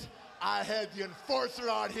because I had the enforcer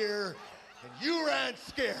out here and you ran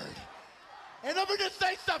scared. And let me just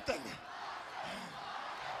say something.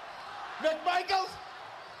 McMichaels,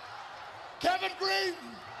 Kevin Green,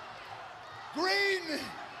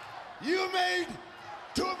 you made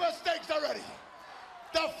 2 mistakes already.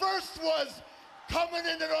 The first was coming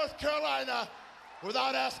into North Carolina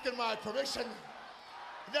without asking my permission.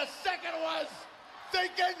 The second was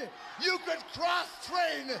thinking you could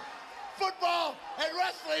cross-train football and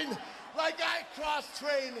wrestling like I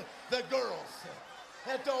cross-train the girls.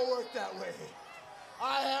 That don't work that way.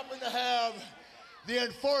 I happen to have the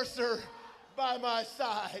enforcer by my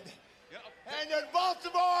side. And in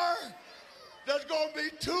Baltimore, there's going to be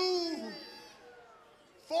 2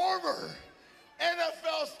 former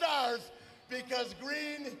NFL stars because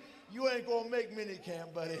Green, you ain't going to make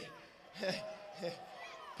minicamp, buddy.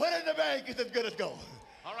 Put it in the bank, it's as good as gold.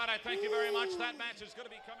 All right, I thank you very much. That match is going to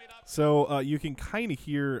be coming up. So you can kind of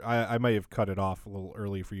hear, I might have cut it off a little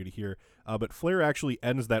early for you to hear, but Flair actually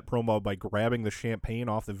ends that promo by grabbing the champagne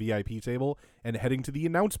off the VIP table and heading to the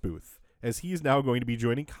announce booth, as he's now going to be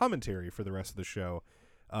joining commentary for the rest of the show.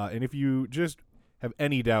 And if you just have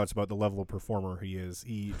any doubts about the level of performer he is,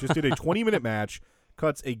 he just did a 20-minute match,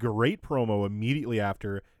 cuts a great promo immediately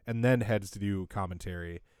after, and then heads to do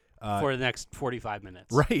commentary. For the next 45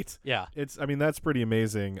 minutes. Right. Yeah. That's pretty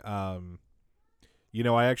amazing. I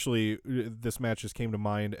actually, this match just came to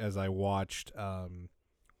mind as I watched Payback,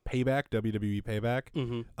 WWE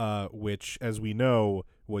Payback, which, as we know,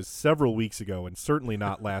 was several weeks ago and certainly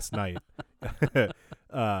not last night.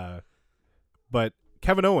 But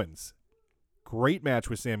Kevin Owens, great match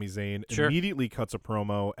with Sami Zayn, Sure. immediately cuts a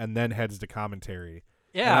promo and then heads to commentary.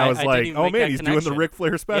 Yeah, and I was didn't like, even oh make man, that he's connection. doing the Ric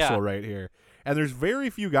Flair special Yeah. right here. And there's very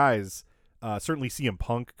few guys, certainly CM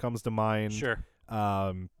Punk comes to mind. Sure.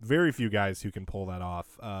 Very few guys who can pull that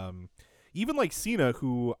off. Even like Cena,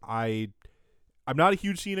 who I'm not a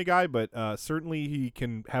huge Cena guy, but certainly he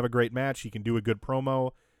can have a great match. He can do a good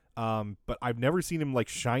promo. But I've never seen him like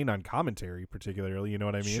shine on commentary particularly. You know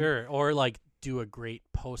what I mean? Sure. Or like do a great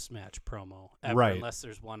post-match promo, ever, Right. unless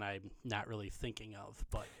there's one I'm not really thinking of.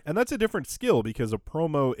 But And that's a different skill because a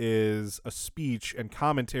promo is a speech and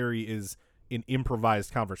commentary is an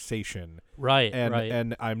improvised conversation. right, And right.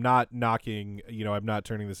 and I'm not knocking, I'm not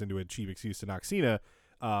turning this into a cheap excuse to knock Cena.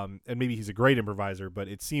 And maybe he's a great improviser, but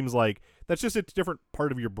it seems like that's just a different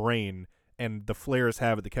part of your brain. And the Flairs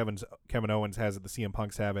have it, the Kevin Owens has it, the CM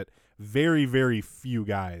Punks have it. Very, very few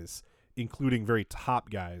guys, including very top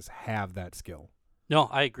guys, have that skill. No,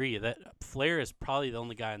 I agree that Flair is probably the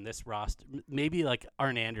only guy in this roster. Maybe like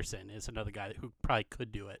Arn Anderson is another guy who probably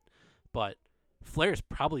could do it, but Flair is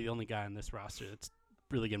probably the only guy in this roster that's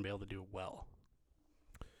really going to be able to do it well.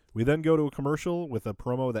 We then go to a commercial with a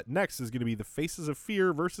promo that next is going to be the Faces of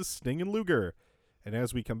Fear versus Sting and Luger. And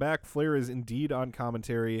as we come back, Flair is indeed on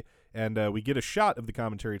commentary, and we get a shot of the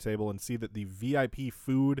commentary table and see that the VIP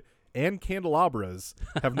food and candelabras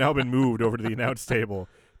have now been moved over to the announce table.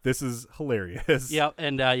 This is hilarious. Yep,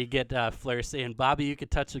 and you get Flair saying, "Bobby, you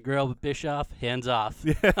could touch the girl, but Bischoff, hands off."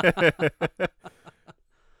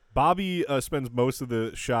 Bobby spends most of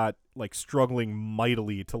the shot like struggling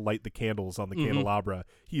mightily to light the candles on the candelabra.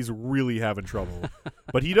 He's really having trouble,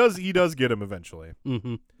 but he does get him eventually.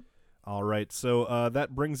 Mm-hmm. All right, so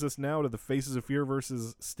that brings us now to the Faces of Fear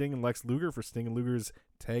versus Sting and Lex Luger for Sting and Luger's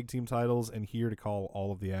tag team titles, and here to call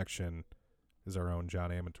all of the action is our own John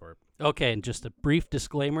Amantorp. Okay, and just a brief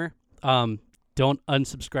disclaimer. Don't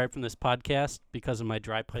unsubscribe from this podcast because of my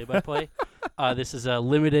dry play-by-play. This is a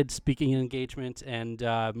limited speaking engagement, and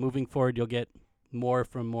moving forward, you'll get more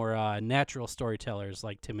from more natural storytellers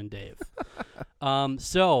like Tim and Dave.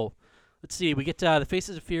 So, let's see. We get the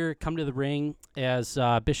Faces of Fear come to the ring as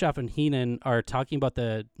Bischoff and Heenan are talking about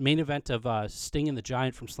the main event of Sting and the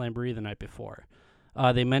Giant from Slamboree the night before.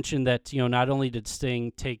 They mentioned that, not only did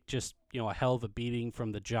Sting take just, a hell of a beating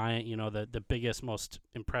from the Giant, the biggest, most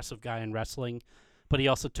impressive guy in wrestling, but he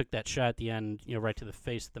also took that shot at the end, right to the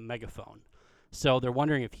face of the megaphone. So they're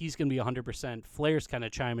wondering if he's going to be 100%. Flair's kind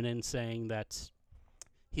of chiming in saying that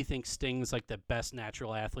he thinks Sting's like the best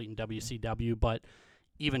natural athlete in WCW, but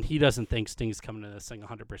even he doesn't think Sting's coming to this thing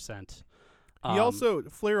 100%.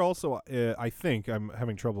 Flair also, I think, I'm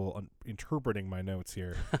having trouble interpreting my notes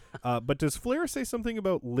here, but does Flair say something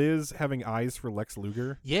about Liz having eyes for Lex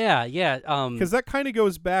Luger? Yeah. Because that kind of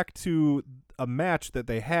goes back to a match that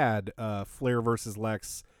they had, Flair versus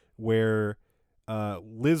Lex, where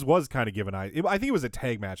Liz was kind of giving eyes. I think it was a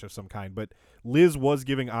tag match of some kind, but Liz was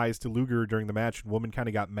giving eyes to Luger during the match, and Woman kind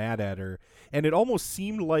of got mad at her. And it almost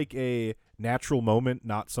seemed like a natural moment,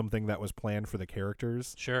 not something that was planned for the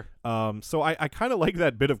characters. Sure. So I kind of like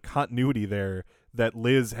that bit of continuity there, that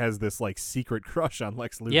Liz has this like secret crush on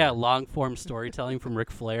Lex Luger. Yeah, long-form storytelling from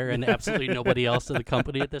Ric Flair and absolutely nobody else in the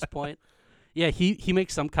company at this point. Yeah, he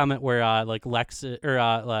makes some comment where like Lex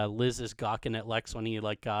or Liz is gawking at Lex when he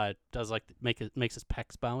like does like makes his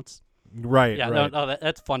pecs bounce. Right. Yeah, right. no,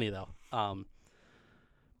 that's funny though.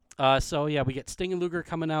 So yeah, we get Sting and Luger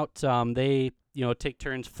coming out. They take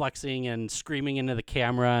turns flexing and screaming into the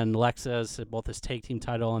camera, and Lex has both his tag team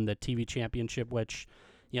title and the TV championship, which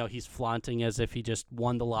he's flaunting as if he just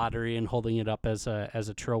won the lottery and holding it up as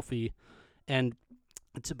a trophy, and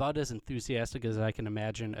it's about as enthusiastic as I can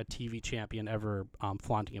imagine a TV champion ever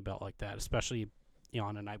flaunting a belt like that, especially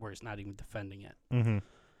on a night where he's not even defending it. Mm-hmm.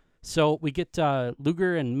 So we get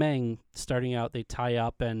Luger and Meng starting out. They tie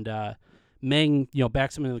up, and Meng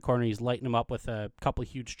backs him into the corner. He's lighting him up with a couple of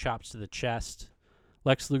huge chops to the chest.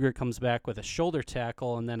 Lex Luger comes back with a shoulder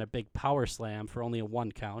tackle and then a big power slam for only a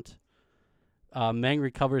 1 count. Meng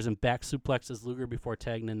recovers and back suplexes Luger before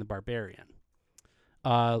tagging in the Barbarian.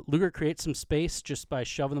 Luger creates some space just by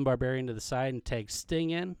shoving the Barbarian to the side and tags Sting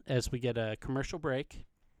in as we get a commercial break.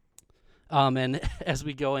 And as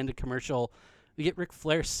we go into commercial, we get Ric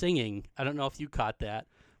Flair singing. I don't know if you caught that,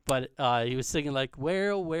 but he was singing like,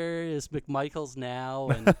 where is McMichaels now?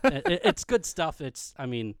 And it's good stuff.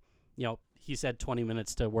 He's had 20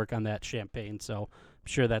 minutes to work on that champagne, so I'm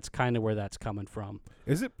sure that's kind of where that's coming from.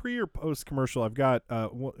 Is it pre or post commercial? I've got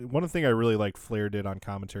one thing I really liked Flair did on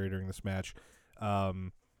commentary during this match.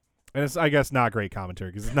 And it's, I guess, not great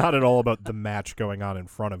commentary because it's not at all about the match going on in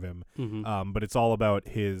front of him. Mm-hmm. But it's all about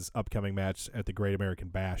his upcoming match at the Great American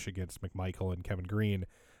Bash against McMichael and Kevin Green.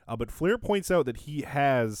 But Flair points out that he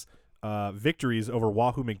has victories over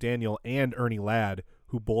Wahoo McDaniel and Ernie Ladd,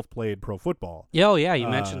 who both played pro football. Oh, yeah. He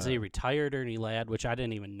mentions he retired Ernie Ladd, which I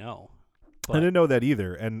didn't even know. I didn't know that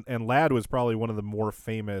either. And Ladd was probably one of the more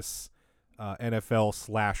famous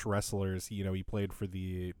NFL / wrestlers. He played for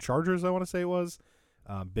the Chargers, I want to say it was.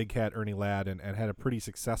 Big Cat Ernie Ladd, and had a pretty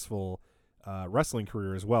successful wrestling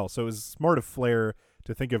career as well. So it was smart of Flair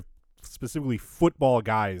to think of specifically football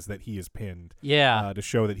guys that he has pinned. Yeah. To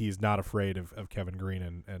show that he's not afraid of Kevin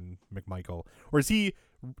Green and McMichael. Or is he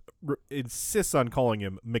insists on calling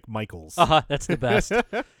him McMichaels? That's the best.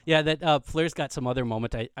 Yeah, that Flair's got some other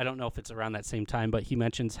moment. I don't know if it's around that same time, but he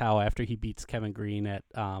mentions how after he beats Kevin Green at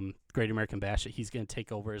Great American Bash, that he's going to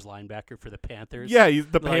take over as linebacker for the Panthers. Yeah,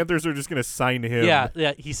 the Panthers are just going to sign him.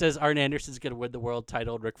 Yeah. He says Arn Anderson's going to win the world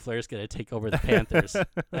title. Ric Flair's going to take over the Panthers.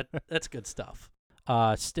 That's good stuff.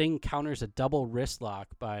 Sting counters a double wrist lock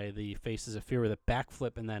by the Faces of Fear with a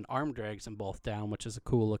backflip and then arm drags them both down, which is a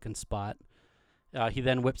cool looking spot. He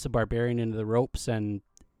then whips the Barbarian into the ropes and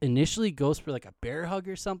initially goes for like a bear hug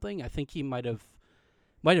or something. I think he might have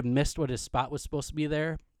missed what his spot was supposed to be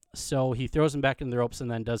there. So he throws him back in the ropes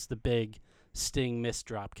and then does the big Sting miss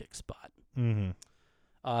dropkick spot. Mm-hmm.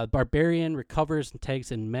 Barbarian recovers and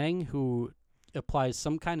tags in Meng, who applies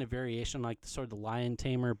some kind of variation like sort of the Lion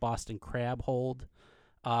Tamer Boston Crab hold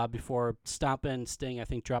before stomping Sting, I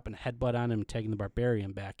think dropping a headbutt on him and tagging the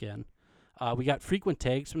Barbarian back in. We got frequent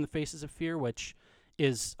tags from the Faces of Fear, which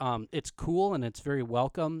is it's cool and it's very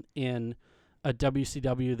welcome in a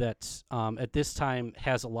WCW that at this time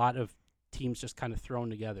has a lot of teams just kind of thrown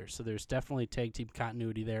together. So there's definitely tag team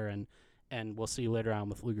continuity there, and we'll see later on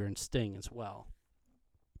with Luger and Sting as well.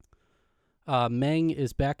 Meng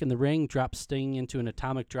is back in the ring, drops Sting into an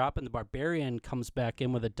atomic drop, and the Barbarian comes back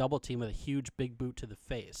in with a double team with a huge big boot to the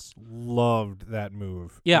face. Loved that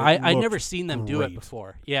move. Yeah, It I'd looked never seen them do it great.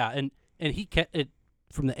 before. Yeah, and he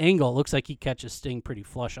from the angle, it looks like he catches Sting pretty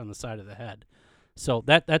flush on the side of the head. So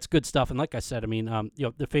that's good stuff. And like I said, I mean,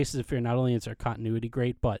 the Faces of Fear, not only is their continuity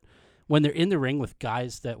great, but when they're in the ring with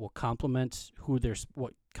guys that will complement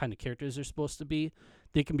what kind of characters they're supposed to be,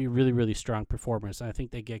 they can be really, really strong performers. And I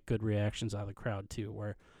think they get good reactions out of the crowd too,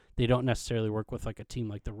 where they don't necessarily work with like a team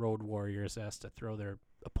like the Road Warriors as to throw their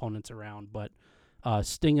opponents around. But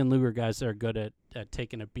Sting and Luger, guys that are good at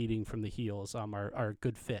taking a beating from the heels, are a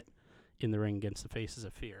good fit in the ring against the Faces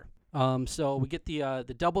of Fear. So we get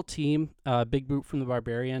the double team, big boot from the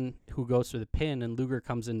Barbarian, who goes for the pin, and Luger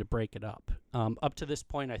comes in to break it up. Up to this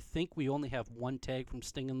point, I think we only have one tag from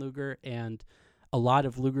Sting and Luger, and a lot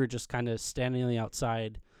of Luger just kind of standing on the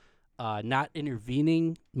outside, not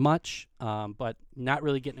intervening much, but not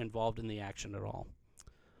really getting involved in the action at all.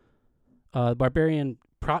 The Barbarian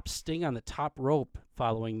props Sting on the top rope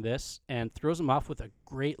following this and throws him off with a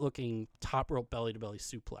great-looking top rope belly-to-belly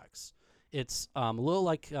suplex. It's a little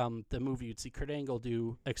like the movie you'd see Kurt Angle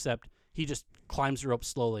do, except he just climbs the rope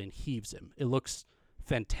slowly and heaves him. It looks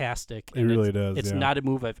fantastic. It really does. It's yeah. not a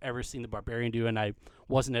move I've ever seen the Barbarian do, and I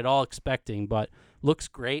wasn't at all expecting, but looks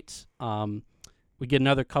great. We get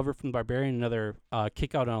another cover from the Barbarian, another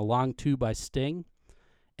kick out on a long two by Sting.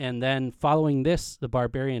 And then following this, the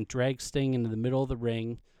Barbarian drags Sting into the middle of the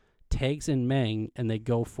ring, tags in Meng, and they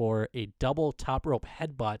go for a double top rope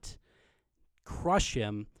headbutt, crush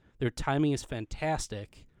him. Their timing is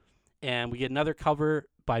fantastic. And we get another cover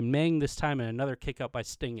by Meng this time and another kick out by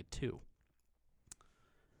Sting at 2.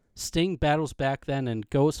 Sting battles back then and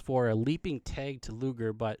goes for a leaping tag to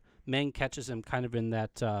Luger, but Meng catches him kind of in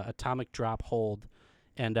that atomic drop hold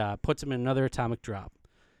and puts him in another atomic drop.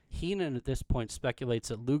 Heenan at this point speculates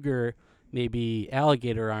that Luger maybe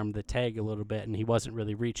alligator armed the tag a little bit and he wasn't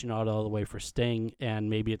really reaching out all the way for Sting, and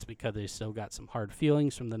maybe it's because they still got some hard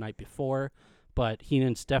feelings from the night before, but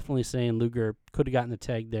Heenan's definitely saying Luger could have gotten the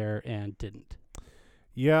tag there and didn't.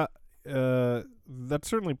 Yeah, that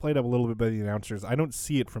certainly played up a little bit by the announcers. I don't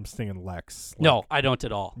see it from Sting and Lex. No, I don't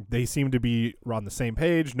at all. They seem to be on the same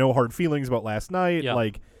page. No hard feelings about last night. Yep.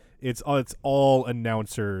 Like, it's all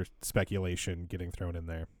announcer speculation getting thrown in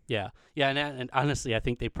there. Yeah, and honestly, I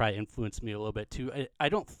think they probably influenced me a little bit too. I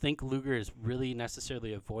don't think Luger is really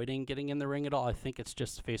necessarily avoiding getting in the ring at all. I think it's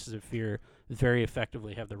just Faces of Fear very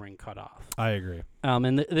effectively have the ring cut off. I agree.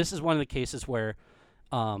 And this is one of the cases where,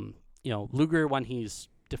 Luger, when he's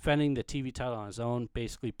defending the TV title on his own,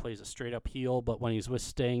 basically plays a straight up heel, but when he's with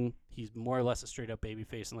Sting, he's more or less a straight up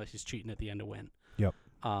babyface unless he's cheating at the end to win. Yep.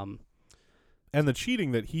 And the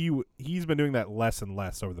cheating that he's been doing that less and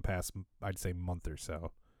less over the past, I'd say, month or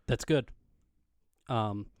so. That's good.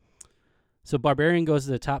 So Barbarian goes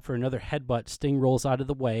to the top for another headbutt. Sting rolls out of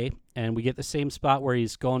the way, and we get the same spot where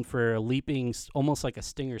he's going for a leaping, almost like a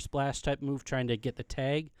Stinger splash type move, trying to get the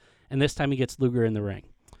tag, and this time he gets Luger in the ring.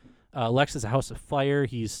 Lex is a house of fire.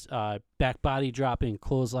 He's back body dropping,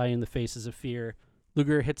 clothesline in the Faces of Fear.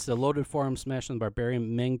 Luger hits the loaded forearm smash on the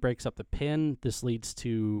Barbarian. Meng breaks up the pin. This leads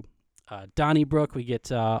to Donnybrook. We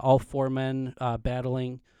get all four men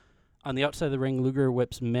battling. On the outside of the ring, Luger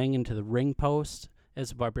whips Meng into the ring post as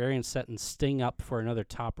the Barbarian setting Sting up for another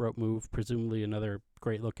top rope move, presumably another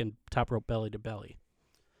great-looking top rope belly-to-belly.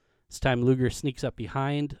 This time, Luger sneaks up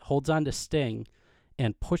behind, holds on to Sting,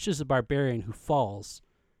 and pushes the Barbarian, who falls.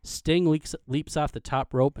 Sting leaps off the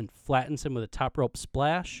top rope and flattens him with a top rope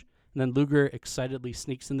splash, and then Luger excitedly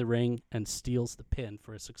sneaks in the ring and steals the pin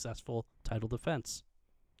for a successful title defense.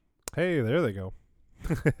 Hey, there they go.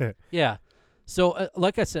 Yeah. So,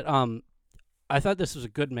 like I said, I thought this was a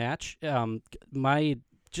good match. My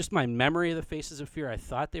memory of the Faces of Fear, I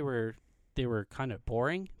thought they were kind of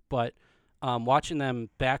boring, but watching them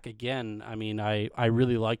back again, I mean, I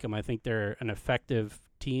really like them. I think they're an effective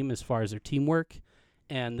team as far as their teamwork,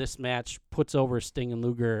 and this match puts over Sting and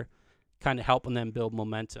Luger, kind of helping them build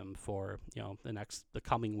momentum for the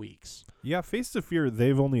coming weeks. Yeah, Faces of Fear,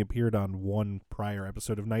 they've only appeared on one prior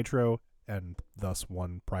episode of Nitro, and thus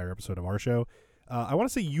one prior episode of our show. I want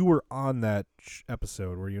to say you were on that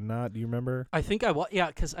episode, were you not? Do you remember? I think I was, yeah,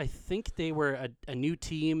 because I think they were a new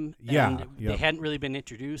team, yeah, and they hadn't really been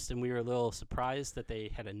introduced, and we were a little surprised that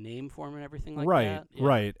they had a name for them and everything like that. Yeah.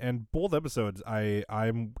 Right, and both episodes,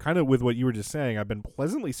 I'm kind of with what you were just saying. I've been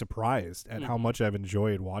pleasantly surprised at how much I've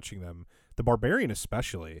enjoyed watching them. The Barbarian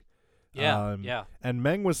especially. Yeah, yeah. And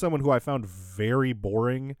Meng was someone who I found very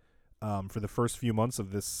boring for the first few months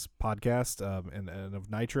of this podcast and of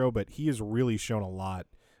Nitro, but he has really shown a lot.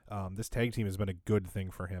 This tag team has been a good thing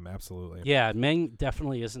for him, absolutely. Yeah, Meng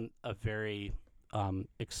definitely isn't a very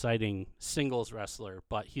exciting singles wrestler,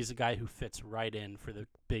 but he's a guy who fits right in for the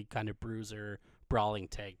big kind of bruiser, brawling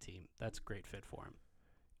tag team. That's a great fit for him.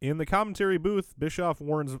 In the commentary booth, Bischoff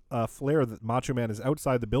warns Flair that Macho Man is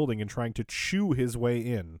outside the building and trying to chew his way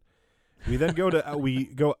in. We then go to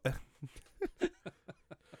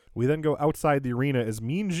We then go outside the arena as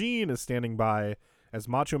Mean Gene is standing by as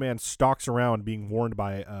Macho Man stalks around being warned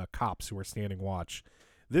by cops who are standing watch.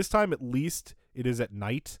 This time, at least, it is at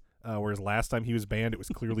night, whereas last time he was banned, it was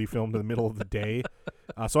clearly filmed in the middle of the day.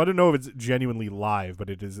 So I don't know if it's genuinely live, but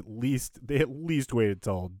it is they at least waited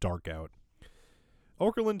till dark out.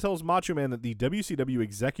 Okerlund tells Macho Man that the WCW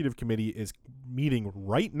Executive Committee is meeting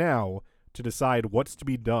right now to decide what's to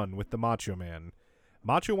be done with the Macho Man.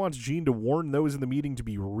 Macho wants Gene to warn those in the meeting to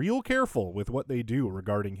be real careful with what they do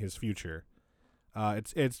regarding his future.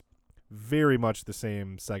 It's very much the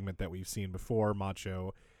same segment that we've seen before.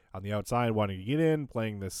 Macho on the outside wanting to get in,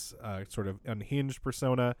 playing this sort of unhinged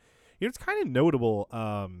persona. It's kind of notable.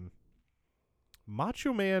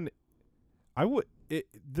 Macho Man,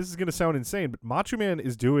 This is going to sound insane, but Macho Man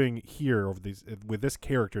is doing here with this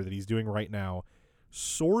character that he's doing right now,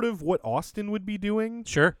 sort of what Austin would be doing.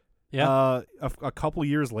 Sure. Yeah. A couple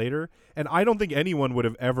years later, and I don't think anyone would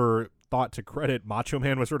have ever thought to credit Macho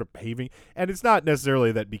Man with sort of paving. And it's not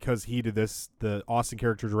necessarily that because he did this, the Austin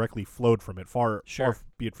character directly flowed from it. Far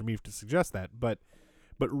be it from me to suggest that, but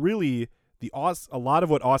really, a lot of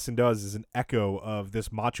what Austin does is an echo of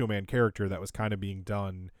this Macho Man character that was kind of being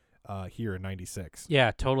done here in '96.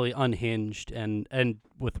 Yeah, totally unhinged, and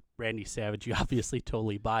with Randy Savage, you obviously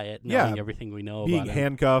totally buy it, knowing everything we know being about him.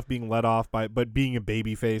 handcuffed, being let off but being a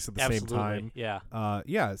babyface at the Absolutely, same time.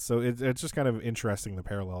 Yeah. So it's just kind of interesting, the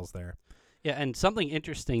parallels there. Yeah, and something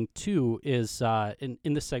interesting too is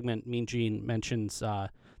in this segment, Mean Gene mentions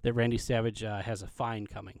that Randy Savage has a fine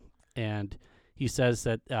coming, and he says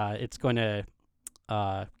that it's going to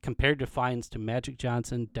compared to fines to Magic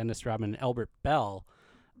Johnson, Dennis Rodman, and Albert Bell.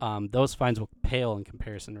 Those fines will pale in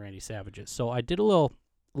comparison to Randy Savage's. So I did a little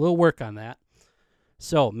work on that.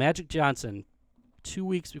 So Magic Johnson, 2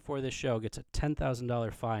 weeks before this show, gets a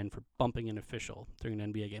 $10,000 fine for bumping an official during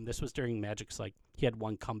an NBA game. This was during Magic's, he had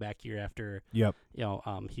one comeback year after. Yep.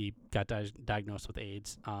 He got diagnosed with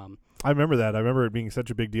AIDS. I remember that. I remember it being such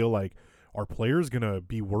a big deal. Like, are players gonna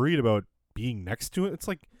be worried about being next to it? It's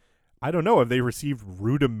like, I don't know. Have they received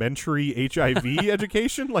rudimentary HIV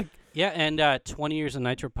education? Yeah, and 20 Years of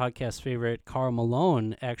Nitro podcast favorite Karl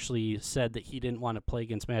Malone actually said that he didn't want to play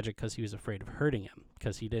against Magic because he was afraid of hurting him,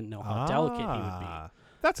 because he didn't know how delicate he would be.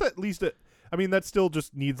 That's at least that still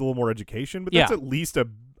just needs a little more education, but that's at least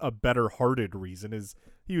a better-hearted reason, is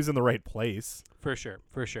he was in the right place. For sure.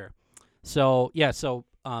 So,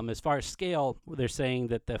 as far as scale, they're saying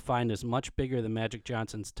that the fine is much bigger than Magic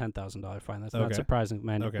Johnson's $10,000 fine. That's not surprising,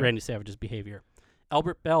 Randy Savage's behavior.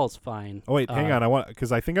 Albert Bell's fine. Oh, wait, hang on.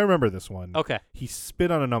 because I think I remember this one. Okay. He spit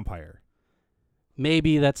on an umpire.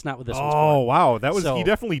 Maybe that's not what this one's for. Oh, wow. He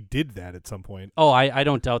definitely did that at some point. Oh, I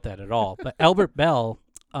don't doubt that at all. But Albert Bell,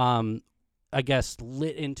 I guess,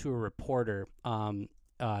 lit into a reporter, now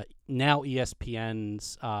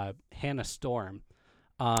ESPN's Hannah Storm.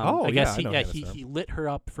 I guess he lit her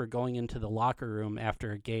up for going into the locker room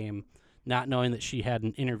after a game, not knowing that she had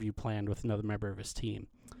an interview planned with another member of his team.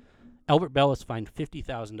 Albert Bell was fined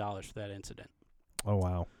 $50,000 for that incident. Oh,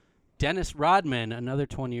 wow. Dennis Rodman, another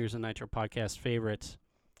 20 Years of Nitro podcast favorite.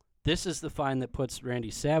 This is the fine that puts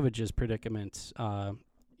Randy Savage's predicament,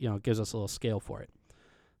 gives us a little scale for it.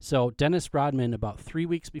 So Dennis Rodman, about 3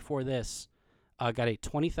 weeks before this, got a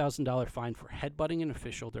 $20,000 fine for headbutting an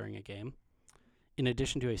official during a game, in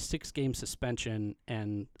addition to a 6-game suspension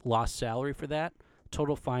and lost salary for that.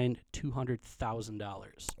 Total fine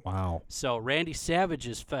 $200,000. Wow. So Randy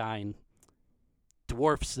Savage's fine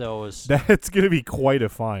dwarfs those. That's going to be quite a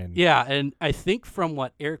fine. Yeah, and I think from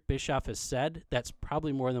what Eric Bischoff has said, that's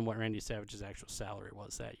probably more than what Randy Savage's actual salary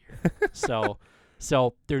was that year.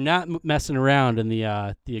 So they're not messing around in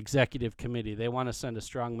the executive committee. They want to send a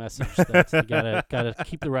strong message that you gotta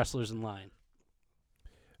keep the wrestlers in line.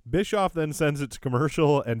 Bischoff then sends it to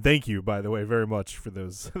commercial, and thank you, by the way, very much for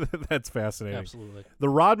those. That's fascinating. Absolutely. The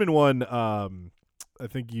Rodman one, I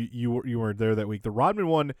think you weren't there that week. The Rodman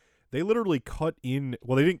one, they literally cut in.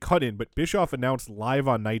 Well, they didn't cut in, but Bischoff announced live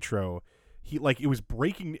on Nitro. It was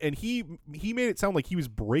breaking, and he made it sound like he was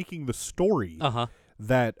breaking the story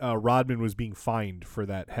that Rodman was being fined for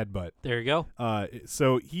that headbutt. There you go.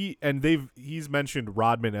 So he's mentioned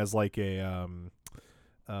Rodman as like a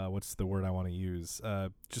what's the word I want to use?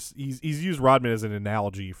 He's used Rodman as an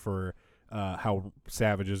analogy for how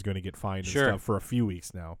Savage is going to get fined and stuff for a few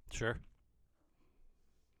weeks now. Sure.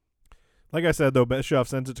 Like I said, though, Bischoff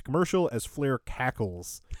sends it to commercial as Flair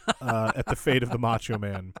cackles at the fate of the Macho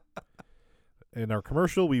Man. In our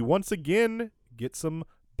commercial, we once again get some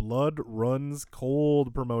Blood Runs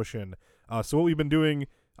Cold promotion. So what we've been doing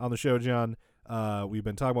on the show, John, we've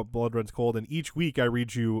been talking about Blood Runs Cold, and each week I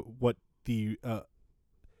read you what the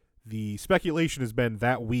speculation has been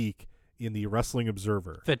that week in the Wrestling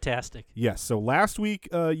Observer. Fantastic. Yes. So last week,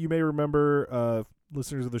 you may remember,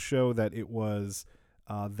 listeners of the show, that it was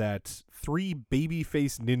that 3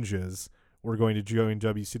 babyface ninjas were going to join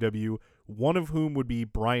WCW, one of whom would be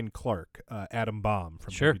Brian Clark, Adam Bomb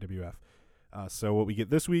from WWF. So what we get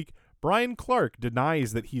this week, Brian Clark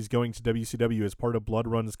denies that he's going to WCW as part of Blood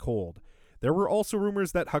Runs Cold. There were also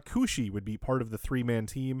rumors that Hakushi would be part of the 3-man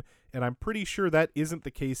team, and I'm pretty sure that isn't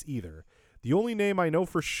the case either. The only name I know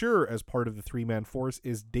for sure as part of the 3-man force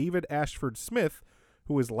is David Ashford Smith,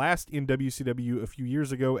 who was last in WCW a few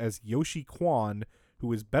years ago as Yoshi Kwan,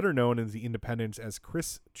 who is better known in the independents as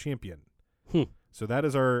Chris Champion. So that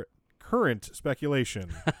is our current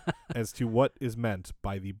speculation as to what is meant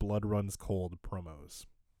by the Blood Runs Cold promos.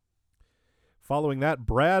 Following that,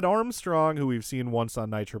 Brad Armstrong, who we've seen once on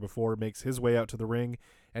Nitro before, makes his way out to the ring,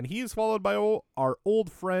 and he is followed by our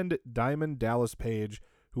old friend Diamond Dallas Page,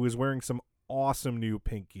 who is wearing some awesome new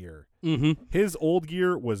pink gear. Mm-hmm. His old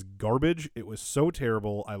gear was garbage. It was so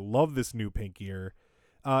terrible. I love this new pink gear.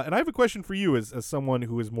 And I have a question for you as someone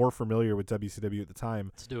who is more familiar with WCW at the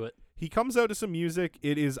time. Let's do it. He comes out to some music.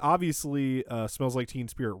 It is obviously Smells Like Teen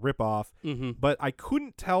Spirit ripoff, but I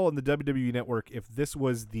couldn't tell on the WWE Network if this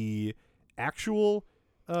was the actual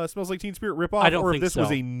Smells Like Teen Spirit ripoff, I don't or think if this so.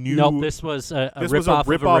 was a new. Nope, this was a this ripoff was a of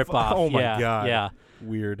a ripoff. ripoff. Oh my yeah, god! Yeah,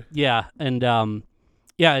 Weird. yeah, and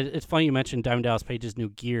yeah, it's funny you mentioned Diamond Dallas Page's new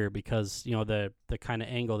gear because the kind of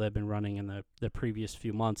angle they've been running in the previous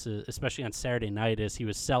few months, especially on Saturday night, is he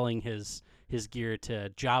was selling his gear to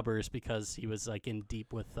jobbers because he was like in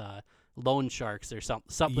deep with loan sharks or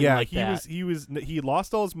something like that. He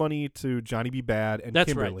lost all his money to Johnny B. Bad and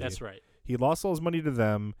That's Kimberly. right. That's right. He lost all his money to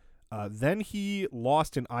them. Then he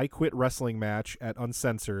lost an I Quit wrestling match at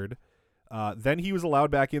Uncensored. Then he was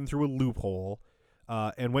allowed back in through a loophole.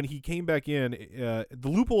 And when he came back in, the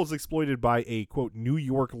loophole is exploited by a, quote, New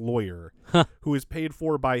York lawyer who is paid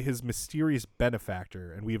for by his mysterious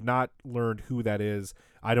benefactor. And we have not learned who that is.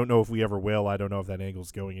 I don't know if we ever will. I don't know if that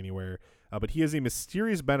angle's going anywhere. But he is a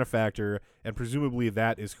mysterious benefactor, and presumably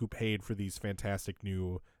that is who paid for these fantastic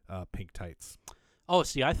new pink tights. Oh,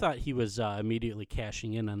 see, I thought he was immediately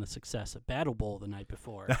cashing in on the success of Battle Bowl the night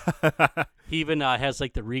before. He even has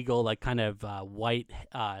like the regal, like kind of white,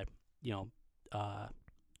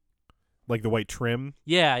 like the white trim.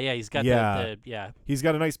 Yeah, he's got the He's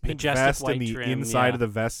got a nice pink majestic vest, white and the trim, inside yeah. of the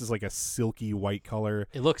vest is like a silky white color.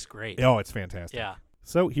 It looks great. Oh, it's fantastic. Yeah.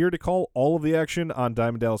 So here to call all of the action on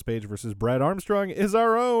Diamond Dallas Page versus Brad Armstrong is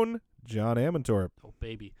our own John Amantorp. Oh,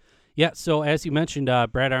 baby. Yeah, so as you mentioned,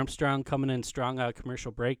 Brad Armstrong coming in strong out of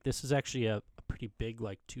commercial break. This is actually a pretty big,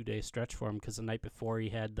 like, 2-day stretch for him because the night before he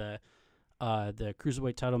had the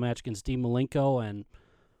Cruiserweight title match against Dean Malenko. And,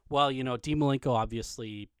 well, Dean Malenko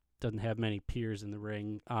obviously doesn't have many peers in the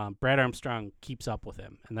ring. Brad Armstrong keeps up with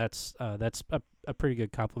him, and that's a pretty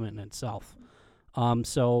good compliment in itself.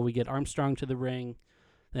 So we get Armstrong to the ring.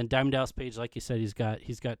 Then Diamond Dallas Page, like you said, he's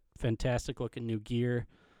got fantastic looking new gear.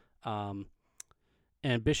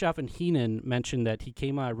 And Bischoff and Heenan mentioned that he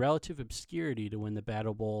came out of relative obscurity to win the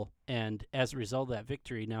Battle Bowl, and as a result of that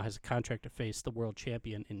victory, now has a contract to face the world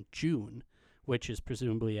champion in June, which is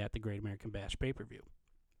presumably at the Great American Bash pay-per-view.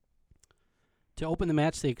 To open the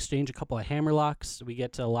match, they exchange a couple of hammerlocks. We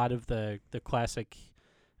get to a lot of the classic,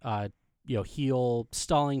 heel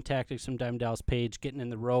stalling tactics from Diamond Dallas Page, getting in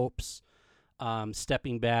the ropes,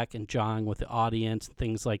 stepping back and jawing with the audience and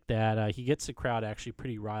things like that. He gets the crowd actually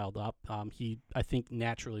pretty riled up. He, I think,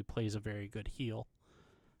 naturally plays a very good heel.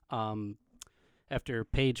 After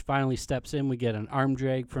Page finally steps in, we get an arm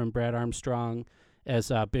drag from Brad Armstrong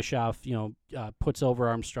as Bischoff, puts over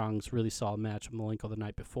Armstrong's really solid match with Malenko the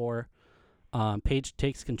night before. Page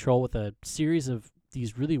takes control with a series of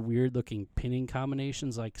these really weird-looking pinning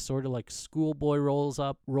combinations, sort of like schoolboy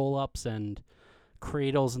roll-ups and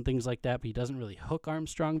cradles and things like that, but he doesn't really hook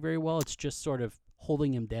Armstrong very well. It's just sort of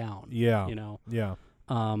holding him down. Yeah. Yeah.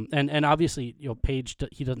 And obviously, Page,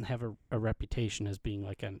 he doesn't have a reputation as being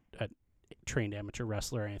like a trained amateur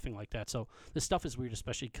wrestler or anything like that. So this stuff is weird,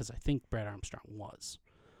 especially because I think Brad Armstrong was.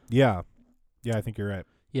 Yeah. Yeah, I think you're right.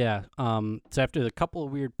 Yeah. So after the couple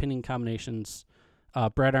of weird pinning combinations,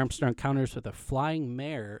 Brad Armstrong counters with a flying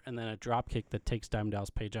mare and then a drop kick that takes Diamond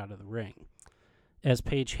Dallas Page out of the ring. As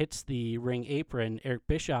Page hits the ring apron, Eric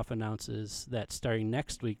Bischoff announces that starting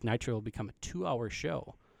next week, Nitro will become a 2-hour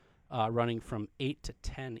show, running from 8 to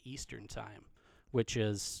 10 Eastern Time, which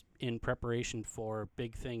is in preparation for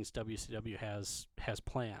big things WCW has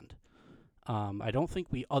planned. I don't think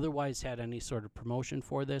we otherwise had any sort of promotion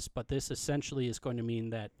for this, but this essentially is going to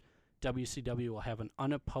mean that WCW will have an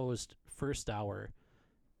unopposed first hour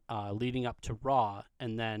leading up to Raw,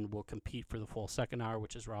 and then will compete for the full second hour,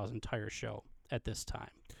 which is Raw's entire show at this time.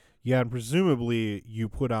 Yeah, and presumably you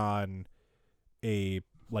put on a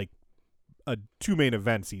 2 main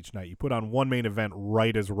events each night. You put on one main event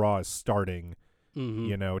right as Raw is starting,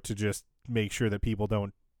 to just make sure that people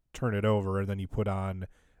don't turn it over, and then you put on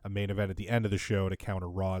a main event at the end of the show to counter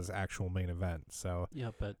Raw's actual main event. So yeah,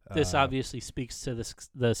 but this obviously speaks to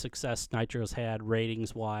the success Nitro's had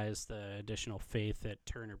ratings-wise, the additional faith that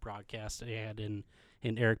Turner Broadcast had in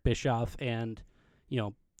Eric Bischoff, and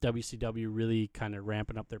WCW really kind of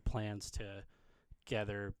ramping up their plans to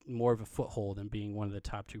gather more of a foothold in being one of the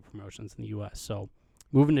top 2 promotions in the U.S. So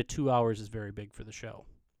moving to 2 hours is very big for the show.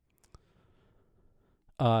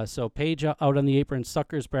 So Page out on the apron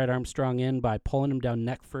suckers Brad Armstrong in by pulling him down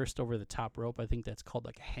neck first over the top rope. I think that's called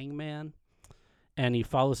like a hangman. And he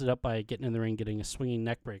follows it up by getting in the ring, getting a swinging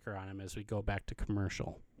neck breaker on him as we go back to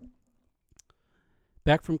commercial.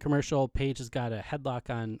 Back from commercial, Page has got a headlock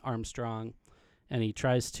on Armstrong, and he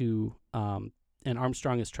tries to, and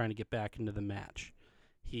Armstrong is trying to get back into the match.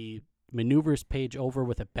 He maneuvers Page over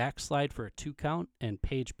with a backslide for a 2 count, and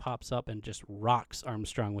Page pops up and just rocks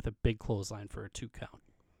Armstrong with a big clothesline for a 2 count.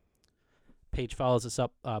 Page follows this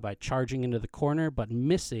up by charging into the corner, but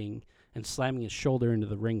missing and slamming his shoulder into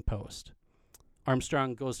the ring post.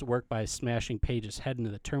 Armstrong goes to work by smashing Page's head into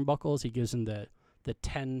the turnbuckles. He gives him the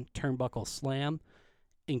 10 turnbuckle slam,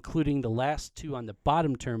 including the last 2 on the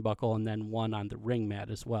bottom turnbuckle and then 1 on the ring mat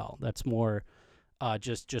as well. That's more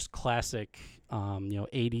just classic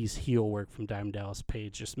 80s heel work from Diamond Dallas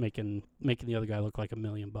Page, just making the other guy look like $1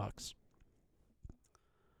 million.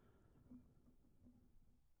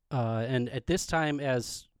 And at this time,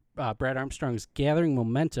 as Brad Armstrong's gathering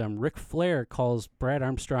momentum, Ric Flair calls Brad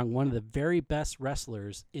Armstrong one of the very best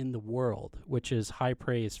wrestlers in the world, which is high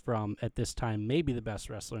praise from, at this time, maybe the best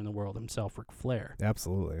wrestler in the world himself, Ric Flair.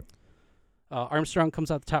 Absolutely. Armstrong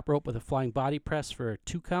comes out the top rope with a flying body press for a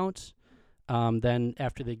 2 count. Then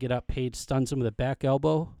after they get up, Page stuns him with a back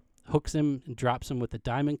elbow, hooks him and drops him with a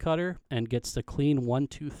diamond cutter, and gets the clean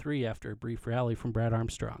 1-2-3 after a brief rally from Brad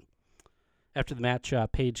Armstrong. After the match,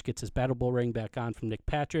 Page gets his Battle Bull ring back on from Nick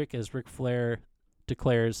Patrick as Ric Flair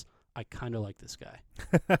declares, "I kind of like this guy."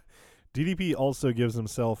 DDP also gives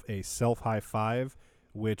himself a self-high five,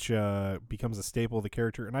 which becomes a staple of the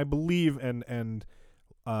character. And I believe, and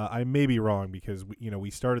I may be wrong because we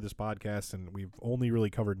started this podcast and we've only really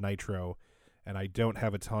covered Nitro, and I don't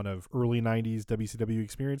have a ton of early 90s WCW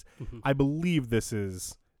experience. Mm-hmm. I believe this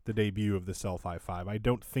is the debut of the self-high five. I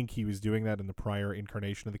don't think he was doing that in the prior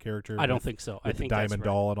incarnation of the character. I don't think so. I With think the that's Diamond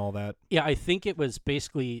right. Doll and all that. Yeah, I think it was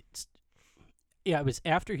basically... Yeah, it was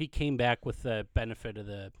after he came back with the benefit of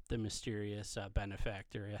the mysterious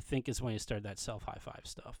benefactor. I think is when he started that self-high five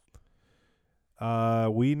stuff.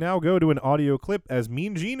 We now go to an audio clip as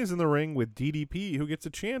Mean Gene is in the ring with DDP, who gets a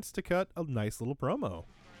chance to cut a nice little promo.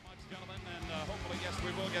 Very much, gentlemen, and hopefully, yes,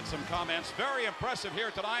 we will get some comments. Very impressive here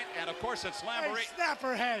tonight, and of course, it's Slamboree. Hey,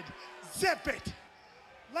 Snapperhead, zip it.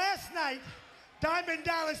 Last night, Diamond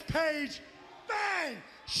Dallas Page, bang,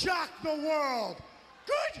 shocked the world.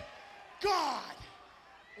 Good God.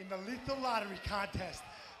 In the Lethal Lottery contest,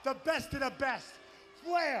 the best of the best,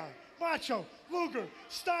 Flair, Macho, Luger,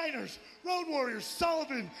 Steiners, Road Warriors,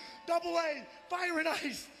 Sullivan, Double A, Fire and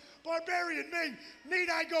Ice, Barbarian, Ming, need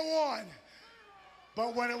I go on?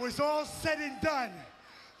 But when it was all said and done,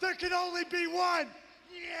 there could only be one.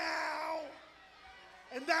 Yow!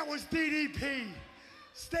 And that was DDP,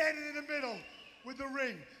 standing in the middle with the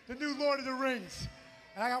ring, the new Lord of the Rings.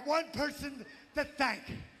 And I got one person to thank.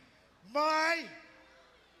 Myself.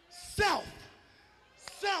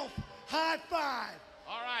 Self high five.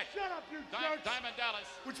 All right. Shut up, you jerks. Diamond Dallas.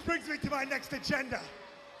 Which brings me to my next agenda.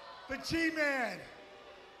 The G-Man.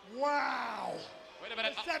 Wow. Wait a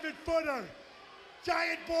minute. The 7-footer.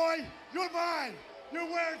 Giant boy, you're mine. You're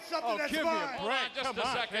wearing something that's give me a mine. Hold on just Come a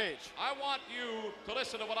on, second. Paige. I want you to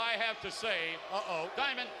listen to what I have to say. Uh-oh.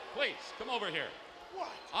 Diamond, please, come over here. What?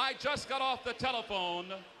 I just got off the telephone.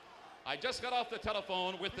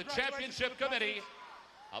 With the Championship Committee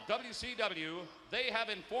of WCW. They have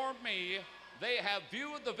informed me they have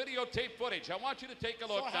viewed the videotape footage. I want you to take a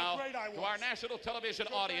look how now great I to our was. national television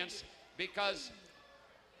audience because,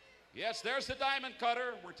 yes, there's the Diamond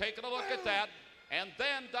Cutter. We're taking a look at that. And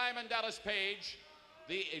then Diamond Dallas Page,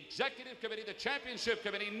 the Executive Committee, the Championship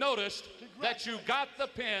Committee, noticed that you got the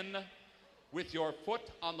pin with your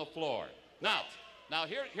foot on the floor. Now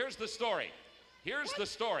here's the story. Here's the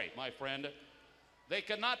story, my friend. They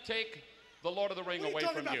cannot take the Lord of the Ring What are you away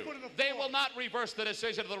talking from about, you. foot on the They floor? will not reverse the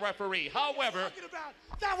decision of the referee. However, Talking about?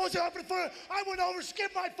 That wasn't up in front. I went over,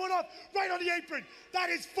 skipped my foot off right on the apron. That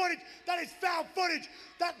is footage. That is foul footage.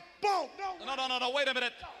 That boom. no, wait a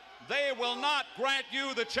minute. They will not grant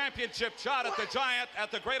you the championship shot at the Giant at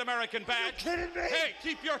the Great American Badge. kidding me? Hey,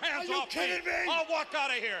 keep your hands Are you off kidding me? I'll walk out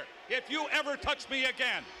of here if you ever touch me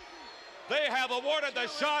again. They have awarded the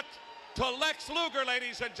shot to Lex Luger,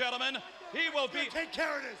 ladies and gentlemen. He will be. Take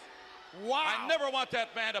care of this. Wow. I never want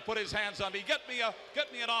that man to put his hands on me. Get me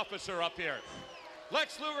an officer up here.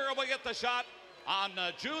 Lex Luger will get the shot on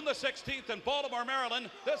June the 16th in Baltimore,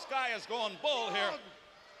 Maryland. This guy is going bull here.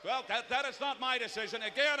 Well, that is not my decision.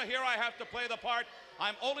 Again, here I have to play the part.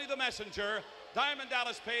 I'm only the messenger. Diamond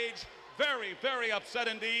Dallas Page, very, very upset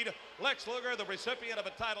indeed. Lex Luger, the recipient of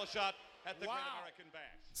a title shot at the Great American Bash.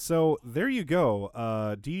 So there you go.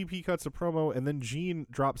 DDP cuts a promo, and then Gene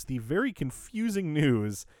drops the very confusing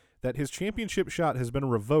news that his championship shot has been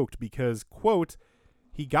revoked because, quote,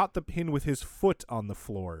 he got the pin with his foot on the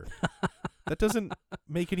floor. That doesn't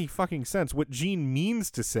make any fucking sense. What Gene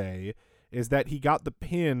means to say is that he got the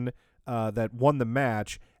pin that won the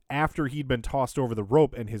match after he'd been tossed over the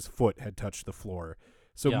rope and his foot had touched the floor.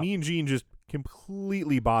 So Mean Gene just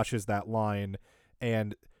completely botches that line,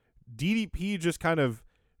 and DDP just kind of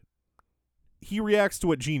he reacts to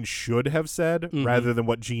what Gene should have said rather than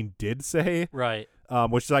what Gene did say. Right.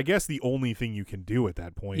 Which is, I guess, the only thing you can do at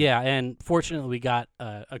that point. Yeah, and fortunately we got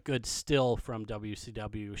a good still from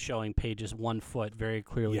WCW showing Page's 1 foot very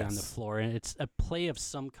clearly on the floor. And it's a play of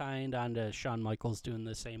some kind onto Shawn Michaels doing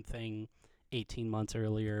the same thing 18 months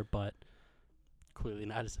earlier, but clearly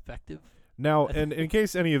not as effective. Now, and in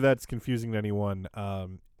case any of that's confusing to anyone,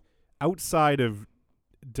 outside of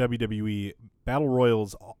WWE, Battle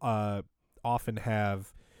Royals often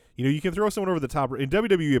have, you can throw someone over the top. In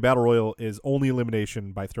WWE, a Battle Royal is only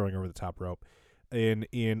elimination by throwing over the top rope.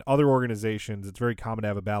 In other organizations, it's very common to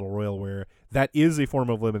have a Battle Royal where that is a form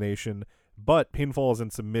of elimination, but pinfalls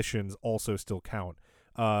and submissions also still count.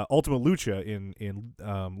 Ultimate Lucha in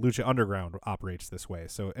Lucha Underground operates this way,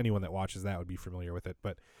 so anyone that watches that would be familiar with it.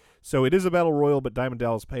 But so it is a Battle Royal, but Diamond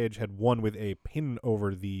Dallas Page had won with a pin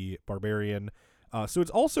over the Barbarian. So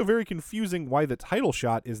it's also very confusing why the title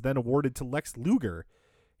shot is then awarded to Lex Luger.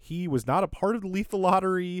 He was not a part of the Lethal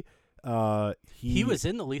Lottery. He was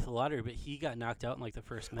in the Lethal Lottery, but he got knocked out in like the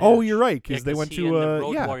first match. Oh, you're right, because they he went and to the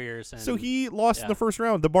Road Warriors. And, so he lost in the first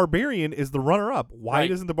round. The Barbarian is the runner-up. Why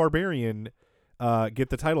doesn't the Barbarian get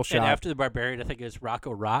the title shot? And after the Barbarian, I think it was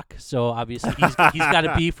Rocco Rock. So obviously he's got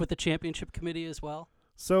a beef with the championship committee as well.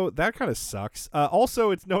 So that kind of sucks.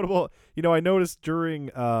 Also, it's notable. I noticed during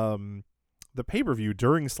the pay-per-view,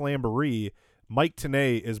 during Slamboree, Mike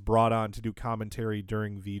Tenay is brought on to do commentary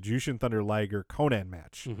during the Jushin Thunder Liger Conan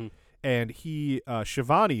match. Mm-hmm. And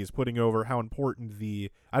Shivani is putting over how important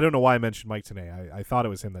I don't know why I mentioned Mike Tenay. I thought it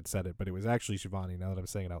was him that said it, but it was actually Shivani now that I'm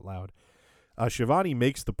saying it out loud. Shivani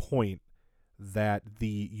makes the point that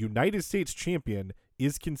the United States champion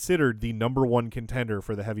is considered the number 1 contender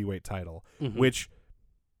for the heavyweight title, which,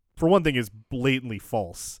 for one thing, is blatantly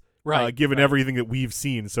false. Given everything that we've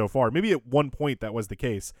seen so far. Maybe at one point that was the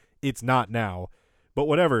case. It's not now. But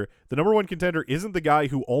whatever. The number 1 contender isn't the guy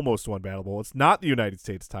who almost won Battle Bowl. It's not the United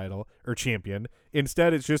States title or champion.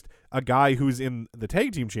 Instead, it's just a guy who's in the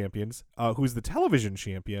tag team champions, who's the television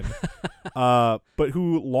champion, but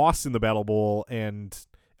who lost in the Battle Bowl, and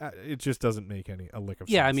it just doesn't make a lick of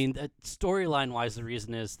sense. Yeah, I mean, storyline-wise, the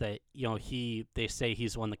reason is that, they say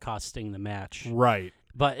he's the one that cost Sting the match. Right.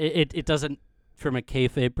 But it doesn't, from a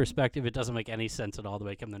kayfabe perspective, it doesn't make any sense at all to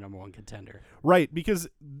make him the number 1 contender. Right, because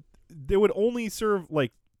they would only serve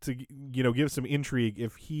to give some intrigue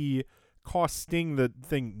if he cost Sting the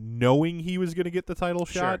thing knowing he was going to get the title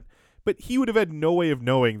shot. Sure. But he would have had no way of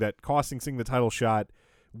knowing that costing Sting the title shot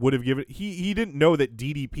would have given he didn't know that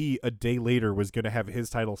DDP a day later was going to have his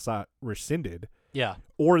title shot rescinded. Yeah.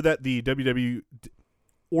 Or that the WCW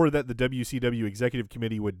executive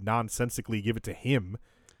committee would nonsensically give it to him.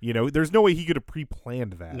 There's no way he could have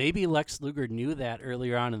pre-planned that. Maybe Lex Luger knew that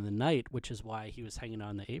earlier on in the night, which is why he was hanging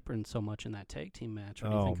on the apron so much in that tag team match.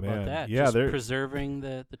 What do you think about that? Yeah, just preserving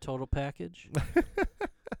the total package?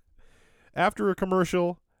 After a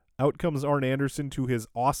commercial, out comes Arn Anderson to his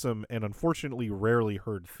awesome and unfortunately rarely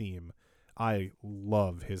heard theme. I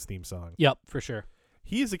love his theme song. Yep, for sure.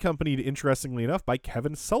 He is accompanied, interestingly enough, by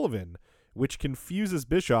Kevin Sullivan, which confuses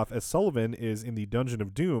Bischoff, as Sullivan is in the Dungeon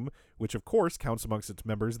of Doom, which of course counts amongst its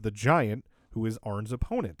members the Giant, who is Arn's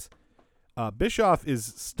opponent. Bischoff is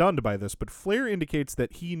stunned by this, but Flair indicates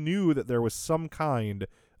that he knew that there was some kind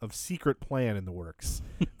of secret plan in the works.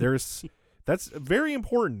 That's very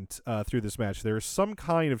important through this match. There is some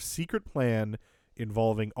kind of secret plan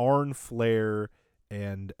involving Arn, Flair,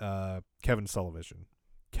 and Kevin Sullivan.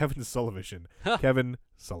 Kevin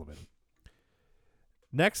Sullivan.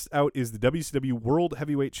 Next out is the WCW World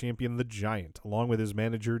Heavyweight Champion, The Giant, along with his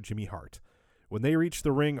manager, Jimmy Hart. When they reach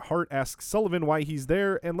the ring, Hart asks Sullivan why he's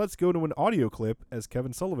there, and let's go to an audio clip as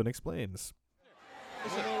Kevin Sullivan explains.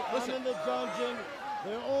 Listen. I'm in the dungeon.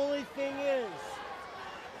 The only thing is,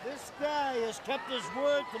 this guy has kept his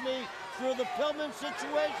word to me through the Pillman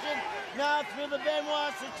situation, now through the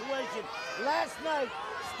Benoit situation. Last night,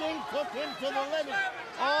 Sting took him to the limit.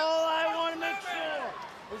 All I want to make sure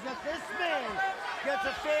is that this man gets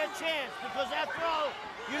a fair chance, because after all,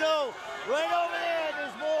 right over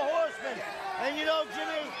there's more horsemen. And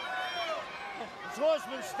Jimmy, it's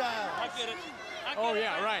horseman style. I get it. Oh,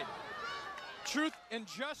 yeah, right. truth and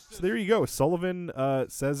justice. So there you go. Sullivan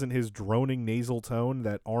says in his droning nasal tone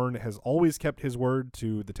that Arn has always kept his word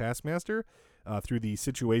to the Taskmaster through the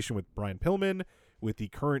situation with Brian Pillman, with the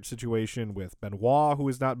current situation with Benoit, who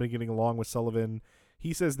has not been getting along with Sullivan.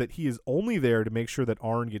 He says that he is only there to make sure that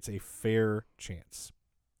Arn gets a fair chance.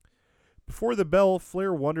 Before the bell,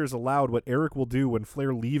 Flair wonders aloud what Eric will do when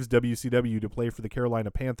Flair leaves WCW to play for the Carolina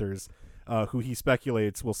Panthers, who he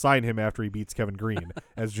speculates will sign him after he beats Kevin Green,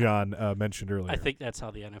 as John mentioned earlier. I think that's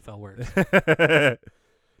how the NFL works.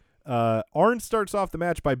 Arn starts off the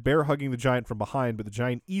match by bear hugging the Giant from behind, but the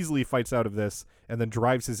Giant easily fights out of this and then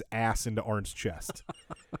drives his ass into Arn's chest.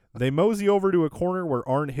 They mosey over to a corner where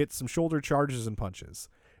Arn hits some shoulder charges and punches.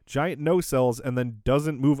 Giant no-sells and then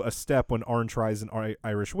doesn't move a step when Arn tries an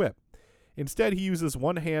Irish whip. Instead, he uses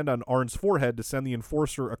one hand on Arn's forehead to send the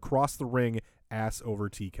enforcer across the ring, ass over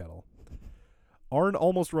tea kettle. Arn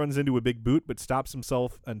almost runs into a big boot, but stops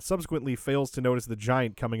himself and subsequently fails to notice the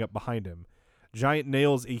Giant coming up behind him. Giant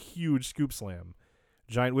nails a huge scoop slam.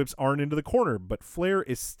 Giant whips Arn into the corner, but Flair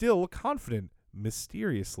is still confident,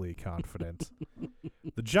 mysteriously confident.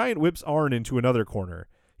 The Giant whips Arn into another corner.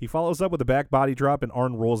 He follows up with a back body drop, and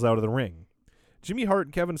Arn rolls out of the ring. Jimmy Hart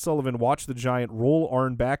and Kevin Sullivan watch the Giant roll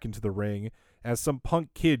Arn back into the ring as some punk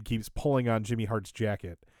kid keeps pulling on Jimmy Hart's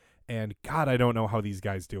jacket. And God, I don't know how these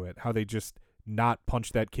guys do it. How they just not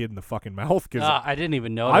punch that kid in the fucking mouth. Because I didn't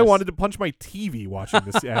even notice. I wanted to punch my TV watching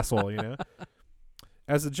this asshole, you know?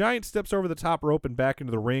 As the Giant steps over the top rope and back into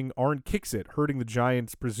the ring, Arn kicks it, hurting the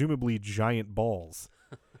Giant's presumably giant balls.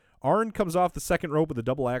 Arn comes off the second rope with a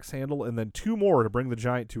double axe handle and then two more to bring the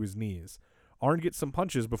Giant to his knees. Arn gets some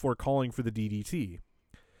punches before calling for the DDT.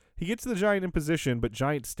 He gets the Giant in position, but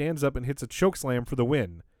Giant stands up and hits a chokeslam for the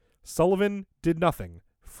win. Sullivan did nothing.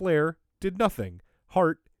 Flair did nothing.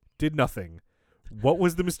 Hart did nothing. What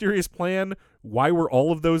was the mysterious plan? Why were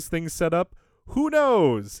all of those things set up? Who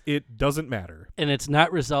knows? It doesn't matter. And it's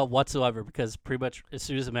not resolved whatsoever because pretty much as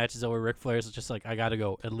soon as the match is over, Ric Flair's just like, I got to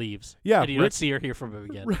go, and leaves. Yeah, and you don't see her hear from him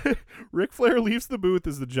again. Ric Flair leaves the booth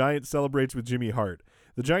as the Giant celebrates with Jimmy Hart.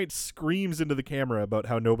 The Giant screams into the camera about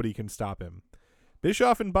how nobody can stop him.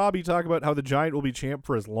 Bischoff and Bobby talk about how the Giant will be champ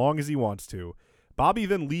for as long as he wants to. Bobby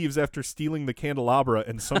then leaves after stealing the candelabra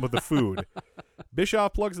and some of the food.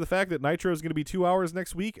 Bischoff plugs the fact that Nitro is going to be 2 hours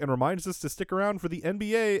next week and reminds us to stick around for the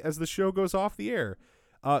NBA as the show goes off the air.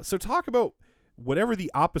 So talk about whatever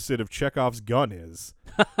the opposite of Chekhov's gun is.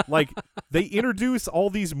 Like, they introduce all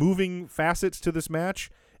these moving facets to this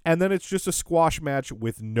match, and then it's just a squash match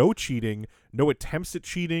with no cheating, no attempts at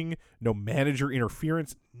cheating, no manager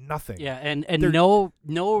interference, nothing. Yeah, and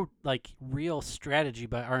no like real strategy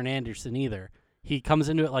by Arn Anderson either. He comes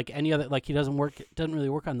into it like any other, like he doesn't really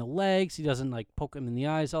work on the legs. He doesn't like poke him in the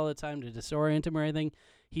eyes all the time to disorient him or anything.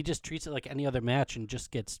 He just treats it like any other match and just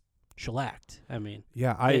gets shellacked. I mean,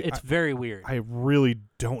 yeah, it's very weird. I really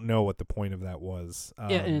don't know what the point of that was.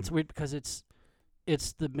 Yeah, and it's weird because it's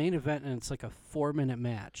the main event and it's like a 4-minute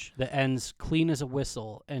match that ends clean as a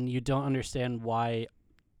whistle, and you don't understand why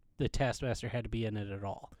the Taskmaster had to be in it at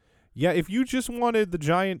all. Yeah, if you just wanted the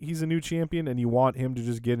Giant, he's a new champion, and you want him to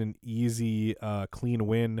just get an easy, clean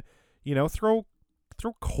win, you know, throw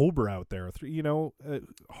Cobra out there.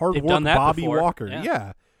 Hard They've work done that Bobby before. Walker.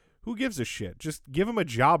 Yeah. Who gives a shit? Just give him a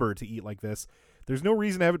jobber to eat like this. There's no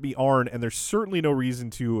reason to have it be Arn, and there's certainly no reason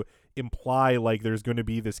to imply like there's going to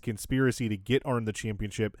be this conspiracy to get Arn the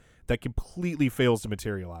championship that completely fails to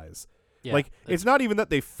materialize. Yeah, like, it's not even that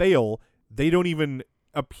they fail. They don't even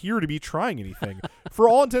appear to be trying anything. For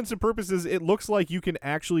all intents and purposes, it looks like you can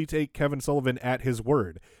actually take Kevin Sullivan at his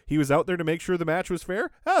word. He was out there to make sure the match was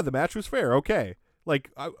fair. The match was fair. Okay.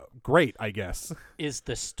 Like, great, I guess. Is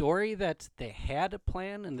the story that they had a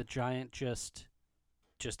plan and the Giant just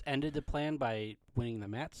ended the plan by winning the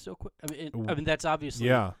match so quick? I mean that's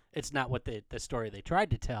obviously it's not what the story they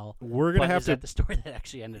tried to tell. We're gonna have is that the story that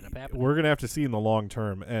actually ended up happening? We're gonna have to see in the long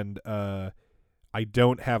term, and I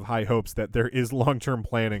don't have high hopes that there is long-term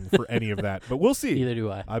planning for any of that, but we'll see. Neither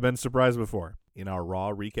do I. I've been surprised before. In our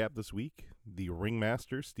Raw recap this week, the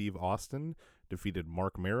ringmaster, Steve Austin, defeated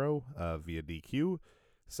Mark Marrow via DQ.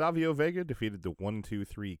 Savio Vega defeated the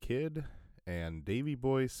 1-2-3 Kid, and Davey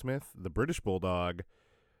Boy Smith, the British Bulldog,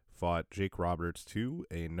 fought Jake Roberts to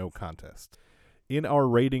a no contest. In our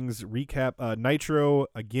ratings recap, Nitro,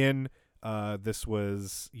 again, this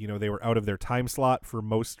was, they were out of their time slot for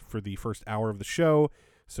the first hour of the show.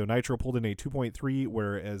 So Nitro pulled in a 2.3,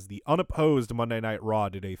 whereas the unopposed Monday Night Raw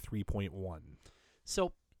did a 3.1.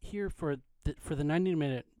 So here for the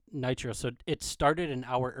 90-minute Nitro, so it started an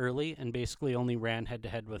hour early and basically only ran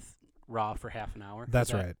head-to-head with Raw for half an hour.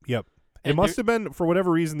 That's right. Yep. It must have been, for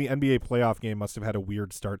whatever reason, the NBA playoff game must have had a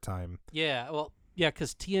weird start time. Yeah, well, yeah,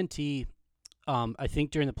 because TNT, I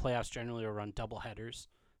think during the playoffs generally will run double headers.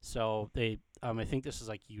 So they, I think this is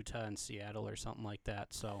like Utah and Seattle or something like that.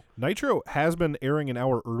 So Nitro has been airing an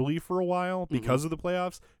hour early for a while because of the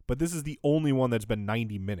playoffs, but this is the only one that's been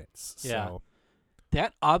 90 minutes. Yeah. So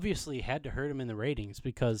that obviously had to hurt him in the ratings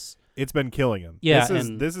because it's been killing him. Yeah,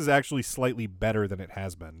 this is actually slightly better than it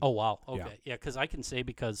has been. Oh wow, okay, yeah, because I can say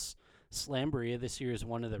because Slamboree this year is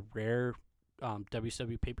one of the rare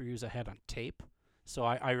WCW pay-per-views I had on tape, so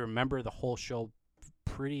I remember the whole show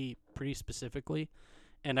pretty specifically.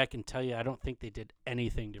 And I can tell you, I don't think they did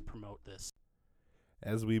anything to promote this.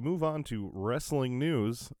 As we move on to wrestling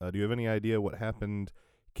news, do you have any idea what happened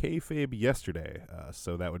kayfabe yesterday?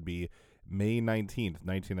 So that would be May 19th,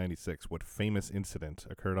 1996. What famous incident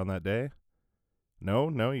occurred on that day?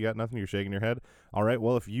 No, you got nothing? You're shaking your head? All right,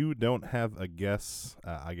 well, if you don't have a guess,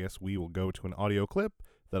 I guess we will go to an audio clip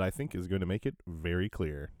that I think is going to make it very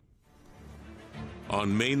clear.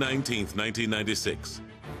 On May 19th, 1996,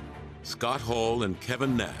 Scott Hall and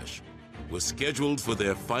Kevin Nash were scheduled for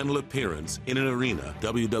their final appearance in an arena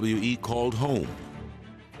WWE called home,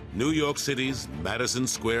 New York City's Madison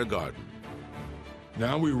Square Garden.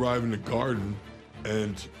 Now we arrive in the Garden,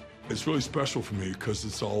 and it's really special for me because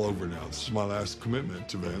it's all over now. This is my last commitment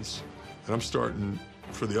to Vince, and I'm starting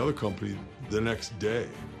for the other company the next day.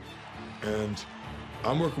 And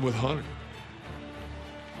I'm working with Hunter.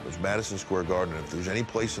 It was Madison Square Garden. If there's any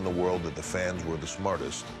place in the world that the fans were the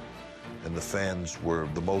smartest and the fans were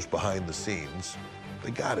the most behind the scenes,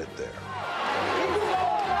 they got it there.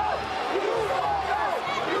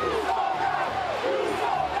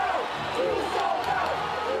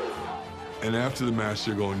 And after the match,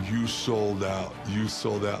 they're going, "You sold out, you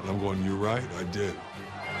sold out." And I'm going, "You're right, I did."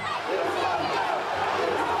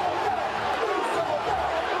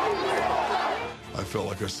 I felt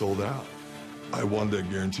like I sold out. I won that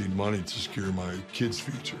guaranteed money to secure my kids'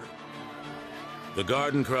 future. The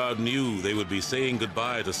Garden crowd knew they would be saying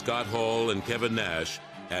goodbye to Scott Hall and Kevin Nash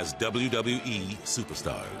as WWE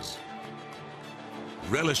superstars.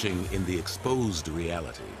 Relishing in the exposed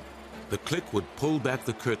reality, the Kliq would pull back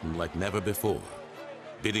the curtain like never before,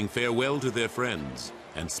 bidding farewell to their friends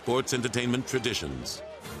and sports entertainment traditions.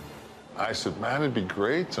 I said, "Man, it'd be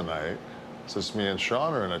great tonight, since me and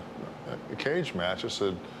Sean are in a cage match." I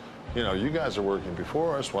said, "You know, you guys are working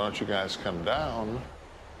before us. Why don't you guys come down?"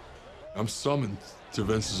 I'm summoned to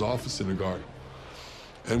Vince's office in the Garden.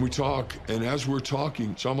 And we talk, and as we're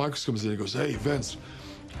talking, Shawn Michaels comes in and goes, "Hey, Vince,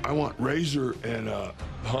 I want Razor and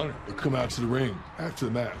Hunter to come out to the ring after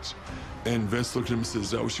the match." And Vince looked at him and said,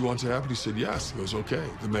 "Is that what you want to happen?" He said, "Yes." He goes, "Okay,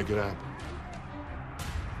 then make it happen."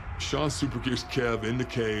 Shawn super kicks Kev in the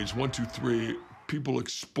cage, 1, 2, 3, people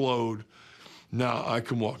explode. Now I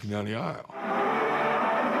come walking down the aisle.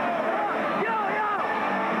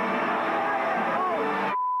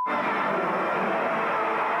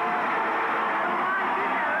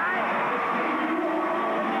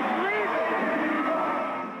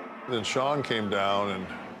 Then Sean came down and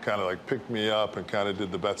kind of like picked me up and kind of did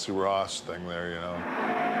the Betsy Ross thing there, you know.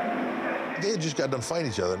 They had just got done fighting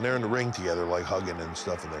each other, and they're in the ring together, like hugging and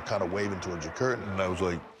stuff, and they're kind of waving towards the curtain, and I was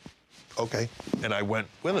like, okay. And I went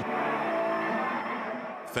with it.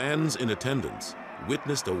 Fans in attendance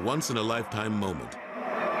witnessed a once-in-a-lifetime moment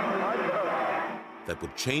that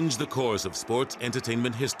would change the course of sports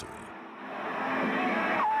entertainment history.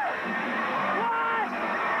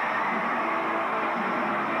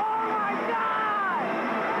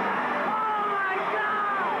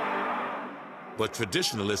 But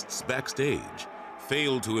traditionalists backstage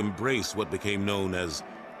failed to embrace what became known as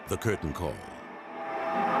the curtain call.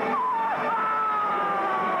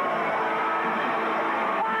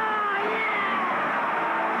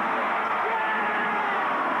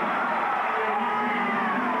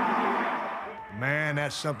 Man,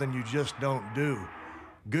 that's something you just don't do.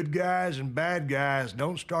 Good guys and bad guys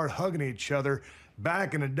don't start hugging each other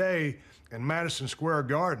back in the day in Madison Square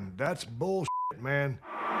Garden. That's bullshit, man.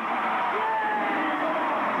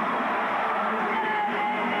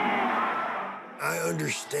 I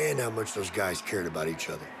understand how much those guys cared about each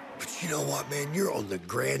other. But you know what, man? You're on the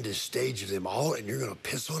grandest stage of them all, and you're gonna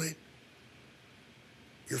piss on it?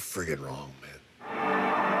 You're friggin' wrong, man.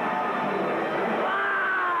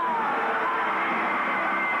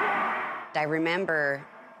 I remember,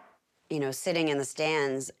 sitting in the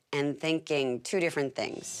stands and thinking two different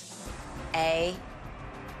things. A,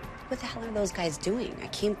 what the hell are those guys doing? I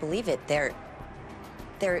can't believe it. They're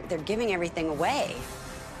giving everything away.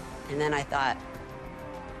 And then I thought,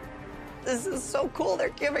 this is so cool. They're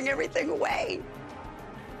giving everything away.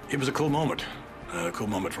 It was a cool moment. a cool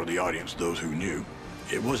moment for the audience, those who knew.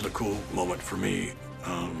 It was a cool moment for me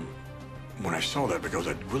when I saw that, because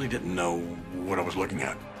I really didn't know what I was looking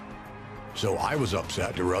at. So I was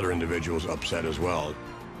upset. There were other individuals upset as well.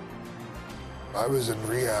 I was in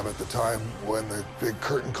rehab at the time when the big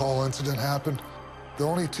curtain call incident happened. The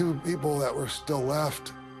only two people that were still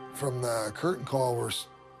left from the curtain call were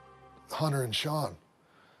Hunter and Sean.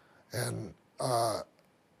 And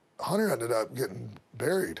Hunter ended up getting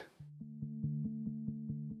buried.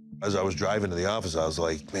 As I was driving to the office, I was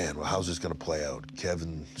like, man, well, how's this going to play out?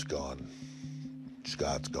 Kevin's gone.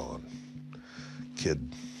 Scott's gone.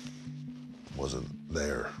 Kid wasn't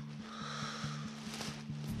there.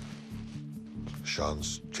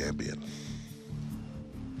 Sean's champion.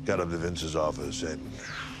 Got up to Vince's office, and,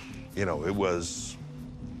 you know, it was...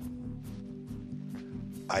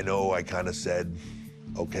 I know I kind of said,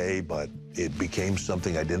 okay, but it became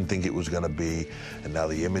something I didn't think it was going to be, and now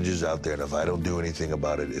the image is out there, and if I don't do anything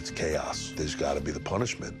about it, it's chaos. There's got to be the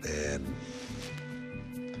punishment, and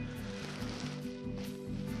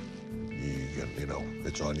you know,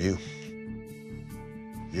 it's on you.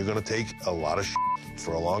 You're going to take a lot of shit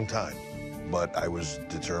for a long time, but I was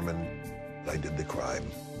determined. I did the crime.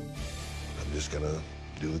 I'm just going to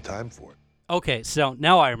do the time for it. Okay, so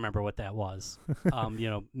now I remember what that was. You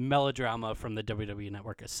know, melodrama from the WWE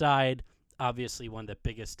Network aside, obviously one of the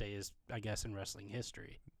biggest days, I guess, in wrestling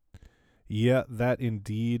history. Yeah, that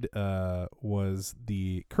indeed was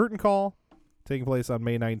the curtain call taking place on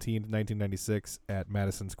May 19th, 1996 at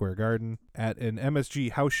Madison Square Garden. At an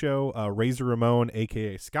MSG house show, Razor Ramon,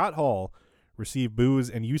 a.k.a. Scott Hall, received boos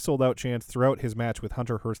and "You Sold Out" chants throughout his match with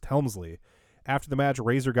Hunter Hearst Helmsley. After the match,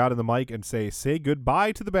 Razor got in the mic and say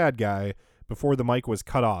goodbye to the bad guy before the mic was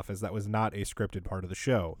cut off, as that was not a scripted part of the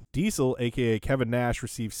show. Diesel, a.k.a. Kevin Nash,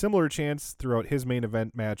 received similar chants throughout his main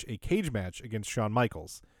event match, a cage match against Shawn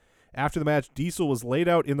Michaels. After the match, Diesel was laid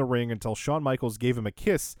out in the ring until Shawn Michaels gave him a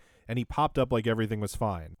kiss, and he popped up like everything was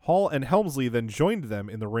fine. Hall and Helmsley then joined them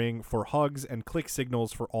in the ring for hugs and click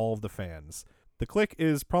signals for all of the fans. The Click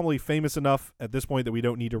is probably famous enough at this point that we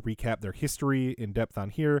don't need to recap their history in depth on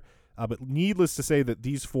here, but needless to say that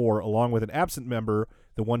these four, along with an absent member,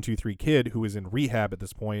 the 1-2-3 Kid, who is in rehab at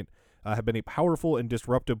this point, have been a powerful and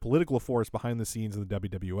disruptive political force behind the scenes in the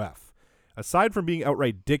WWF. Aside from being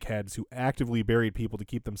outright dickheads who actively buried people to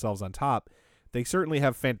keep themselves on top, they certainly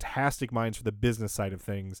have fantastic minds for the business side of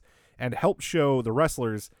things and help show the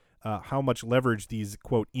wrestlers how much leverage these,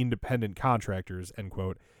 quote, independent contractors, end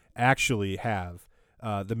quote, actually have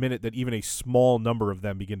the minute that even a small number of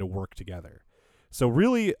them begin to work together. So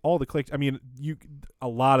really, all the Click, I mean, a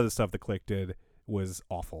lot of the stuff the Click did was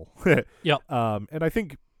awful. Yep. And I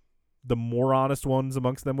think the more honest ones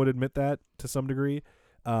amongst them would admit that to some degree.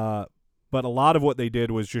 But a lot of what they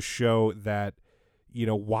did was just show that, you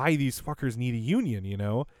know, why these fuckers need a union, you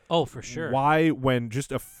know? Oh, for sure. Why, when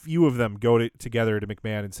just a few of them go together to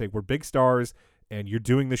McMahon and say, we're big stars and you're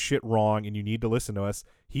doing this shit wrong and you need to listen to us,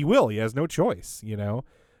 he will. He has no choice, you know?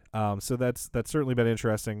 So that's certainly been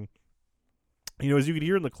interesting. You know, as you could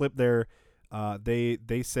hear in the clip there,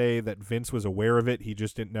 they say that Vince was aware of it. He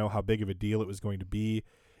just didn't know how big of a deal it was going to be.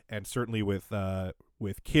 And certainly with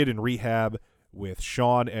Kid in rehab, with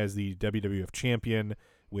Shawn as the WWF champion,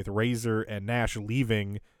 with Razor and Nash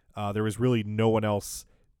leaving, there was really no one else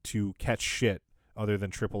to catch shit other than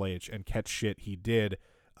Triple H, and catch shit he did.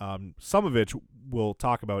 Some of it we'll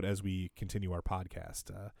talk about as we continue our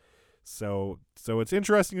podcast. So it's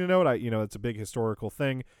interesting to note. It's a big historical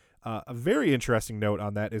thing. A very interesting note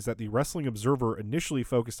on that is that the Wrestling Observer initially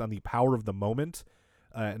focused on the power of the moment,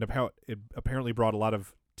 and it apparently brought a lot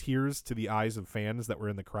of tears to the eyes of fans that were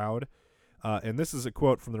in the crowd. And this is a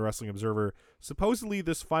quote from the Wrestling Observer. Supposedly,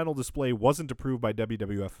 this final display wasn't approved by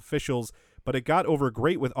WWF officials, but it got over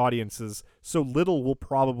great with audiences, so little will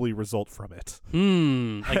probably result from it.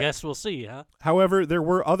 I guess we'll see, huh? However, there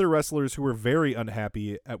were other wrestlers who were very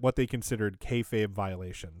unhappy at what they considered kayfabe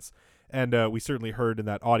violations. And we certainly heard in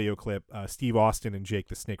that audio clip, Steve Austin and Jake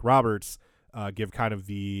the Snake Roberts give kind of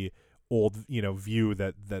the old, view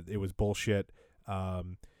that it was bullshit.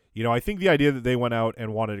 I think the idea that they went out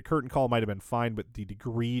and wanted a curtain call might have been fine, but the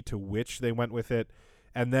degree to which they went with it,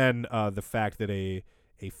 and then the fact that a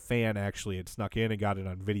fan actually had snuck in and got it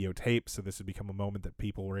on videotape, so this had become a moment that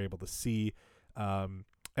people were able to see. And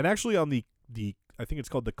actually on the I think it's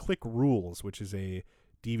called The Click Rules, which is a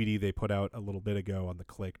DVD they put out a little bit ago on the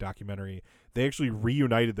Click documentary. They actually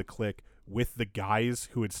reunited the Click with the guys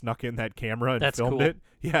who had snuck in that camera and filmed it.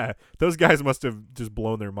 Yeah, those guys must have just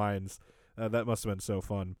blown their minds. That must have been so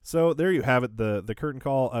fun. So there you have it, the curtain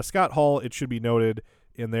call. Scott Hall, it should be noted,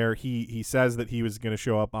 in there. He says that he was going to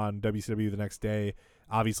show up on WCW the next day.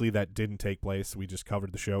 Obviously, that didn't take place. We just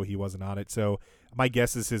covered the show. He wasn't on it. So my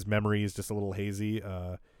guess is his memory is just a little hazy.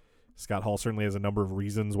 Scott Hall certainly has a number of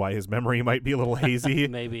reasons why his memory might be a little hazy.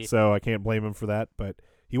 Maybe. So I can't blame him for that. But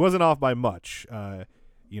he wasn't off by much.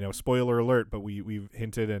 Spoiler alert, but we've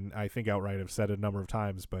hinted and I think outright have said it a number of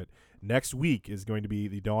times. But next week is going to be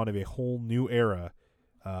the dawn of a whole new era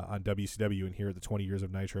on WCW and here at the 20 Years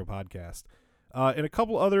of Nitro podcast. And a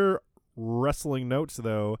couple other wrestling notes,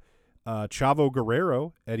 though. Chavo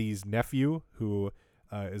Guerrero, Eddie's nephew, who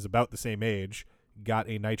is about the same age, got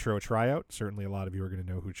a Nitro tryout. Certainly a lot of you are going to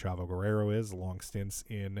know who Chavo Guerrero is. Long stints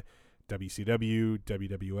in WCW,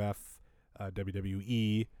 WWF,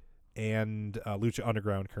 WWE, and Lucha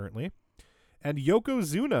Underground currently. And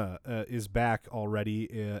Yokozuna is back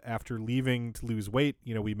already after leaving to lose weight.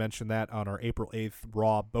 We mentioned that on our April 8th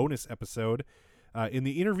Raw bonus episode. In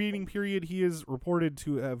the intervening period, he is reported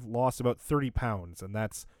to have lost about 30 pounds, and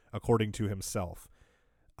that's according to himself.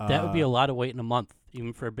 That would be a lot of weight in a month,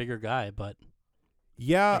 even for a bigger guy, but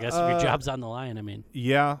yeah, I guess if your job's on the line, I mean.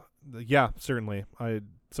 Yeah, certainly.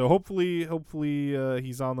 So hopefully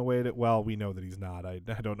he's on the way to. Well, we know that he's not. I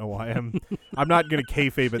don't know why I'm not going to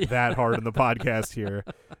kayfabe it that hard in the podcast here.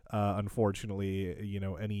 Unfortunately,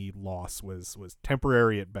 any loss was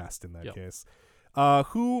temporary at best in that case.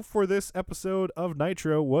 Who for this episode of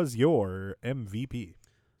Nitro was your MVP?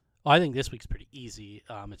 Well, I think this week's pretty easy.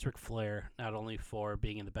 It's Ric Flair, not only for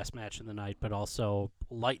being in the best match of the night, but also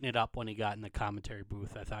lighting it up when he got in the commentary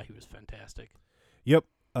booth. I thought he was fantastic. Yep.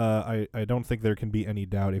 I don't think there can be any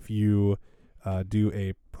doubt if you do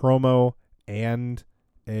a promo and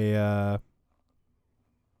if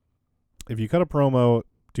you cut a promo,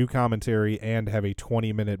 do commentary, and have a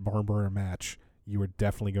 20-minute barn burner match, you are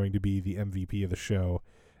definitely going to be the MVP of the show.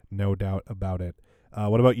 No doubt about it.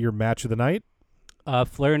 What about your match of the night?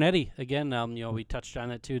 Flair and Eddie. Again, we touched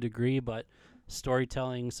on it to a degree, but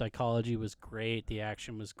storytelling, psychology was great. The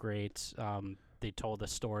action was great. They told a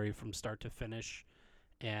story from start to finish.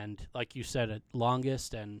 And like you said, at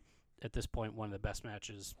longest and at this point, one of the best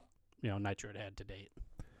matches, Nitro had to date.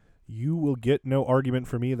 You will get no argument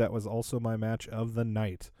from me. That was also my match of the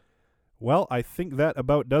night. Well, I think that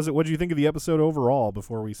about does it. What do you think of the episode overall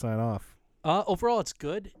before we sign off? Overall, it's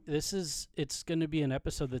good. It's going to be an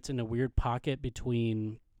episode that's in a weird pocket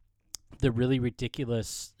between the really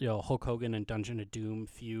ridiculous, Hulk Hogan and Dungeon of Doom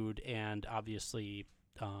feud and obviously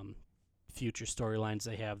future storylines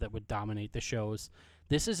they have that would dominate the shows.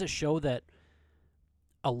 This is a show that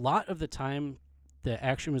a lot of the time the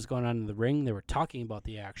action was going on in the ring. They were talking about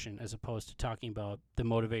the action as opposed to talking about the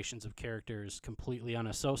motivations of characters completely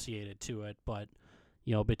unassociated to it. But,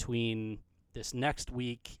 between this next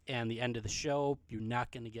week and the end of the show, you're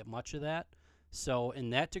not going to get much of that. So in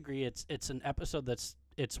that degree, it's an episode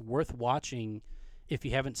it's worth watching if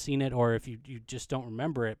you haven't seen it or if you just don't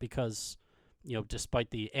remember it because,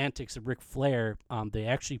 despite the antics of Ric Flair, they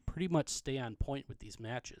actually pretty much stay on point with these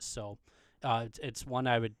matches. So it's one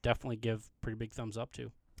I would definitely give pretty big thumbs up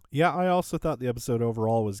to. Yeah, I also thought the episode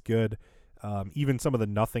overall was good. Even some of the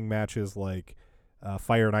nothing matches like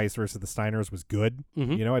Fire and Ice versus the Steiners was good.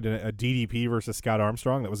 Mm-hmm. I did a DDP versus Scott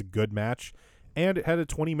Armstrong. That was a good match. And it had a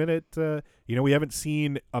 20-minute, we haven't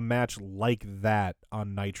seen a match like that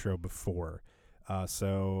on Nitro before.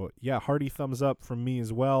 So, yeah, hearty thumbs up from me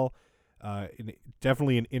as well.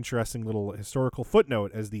 Definitely an interesting little historical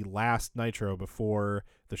footnote as the last Nitro before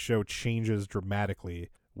the show changes dramatically.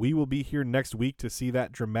 We will be here next week to see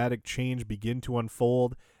that dramatic change begin to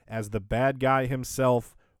unfold as the bad guy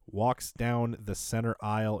himself walks down the center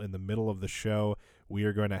aisle in the middle of the show. We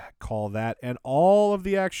are going to call that and all of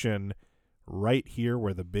the action right here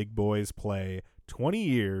where the big boys play 20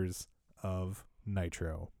 years of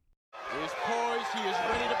Nitro. He is poised, he is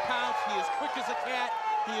ready to pounce, he is quick as a cat,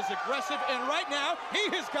 he is aggressive, and right now he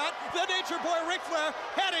has got the Nature Boy Ric Flair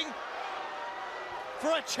heading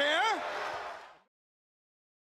for a chair.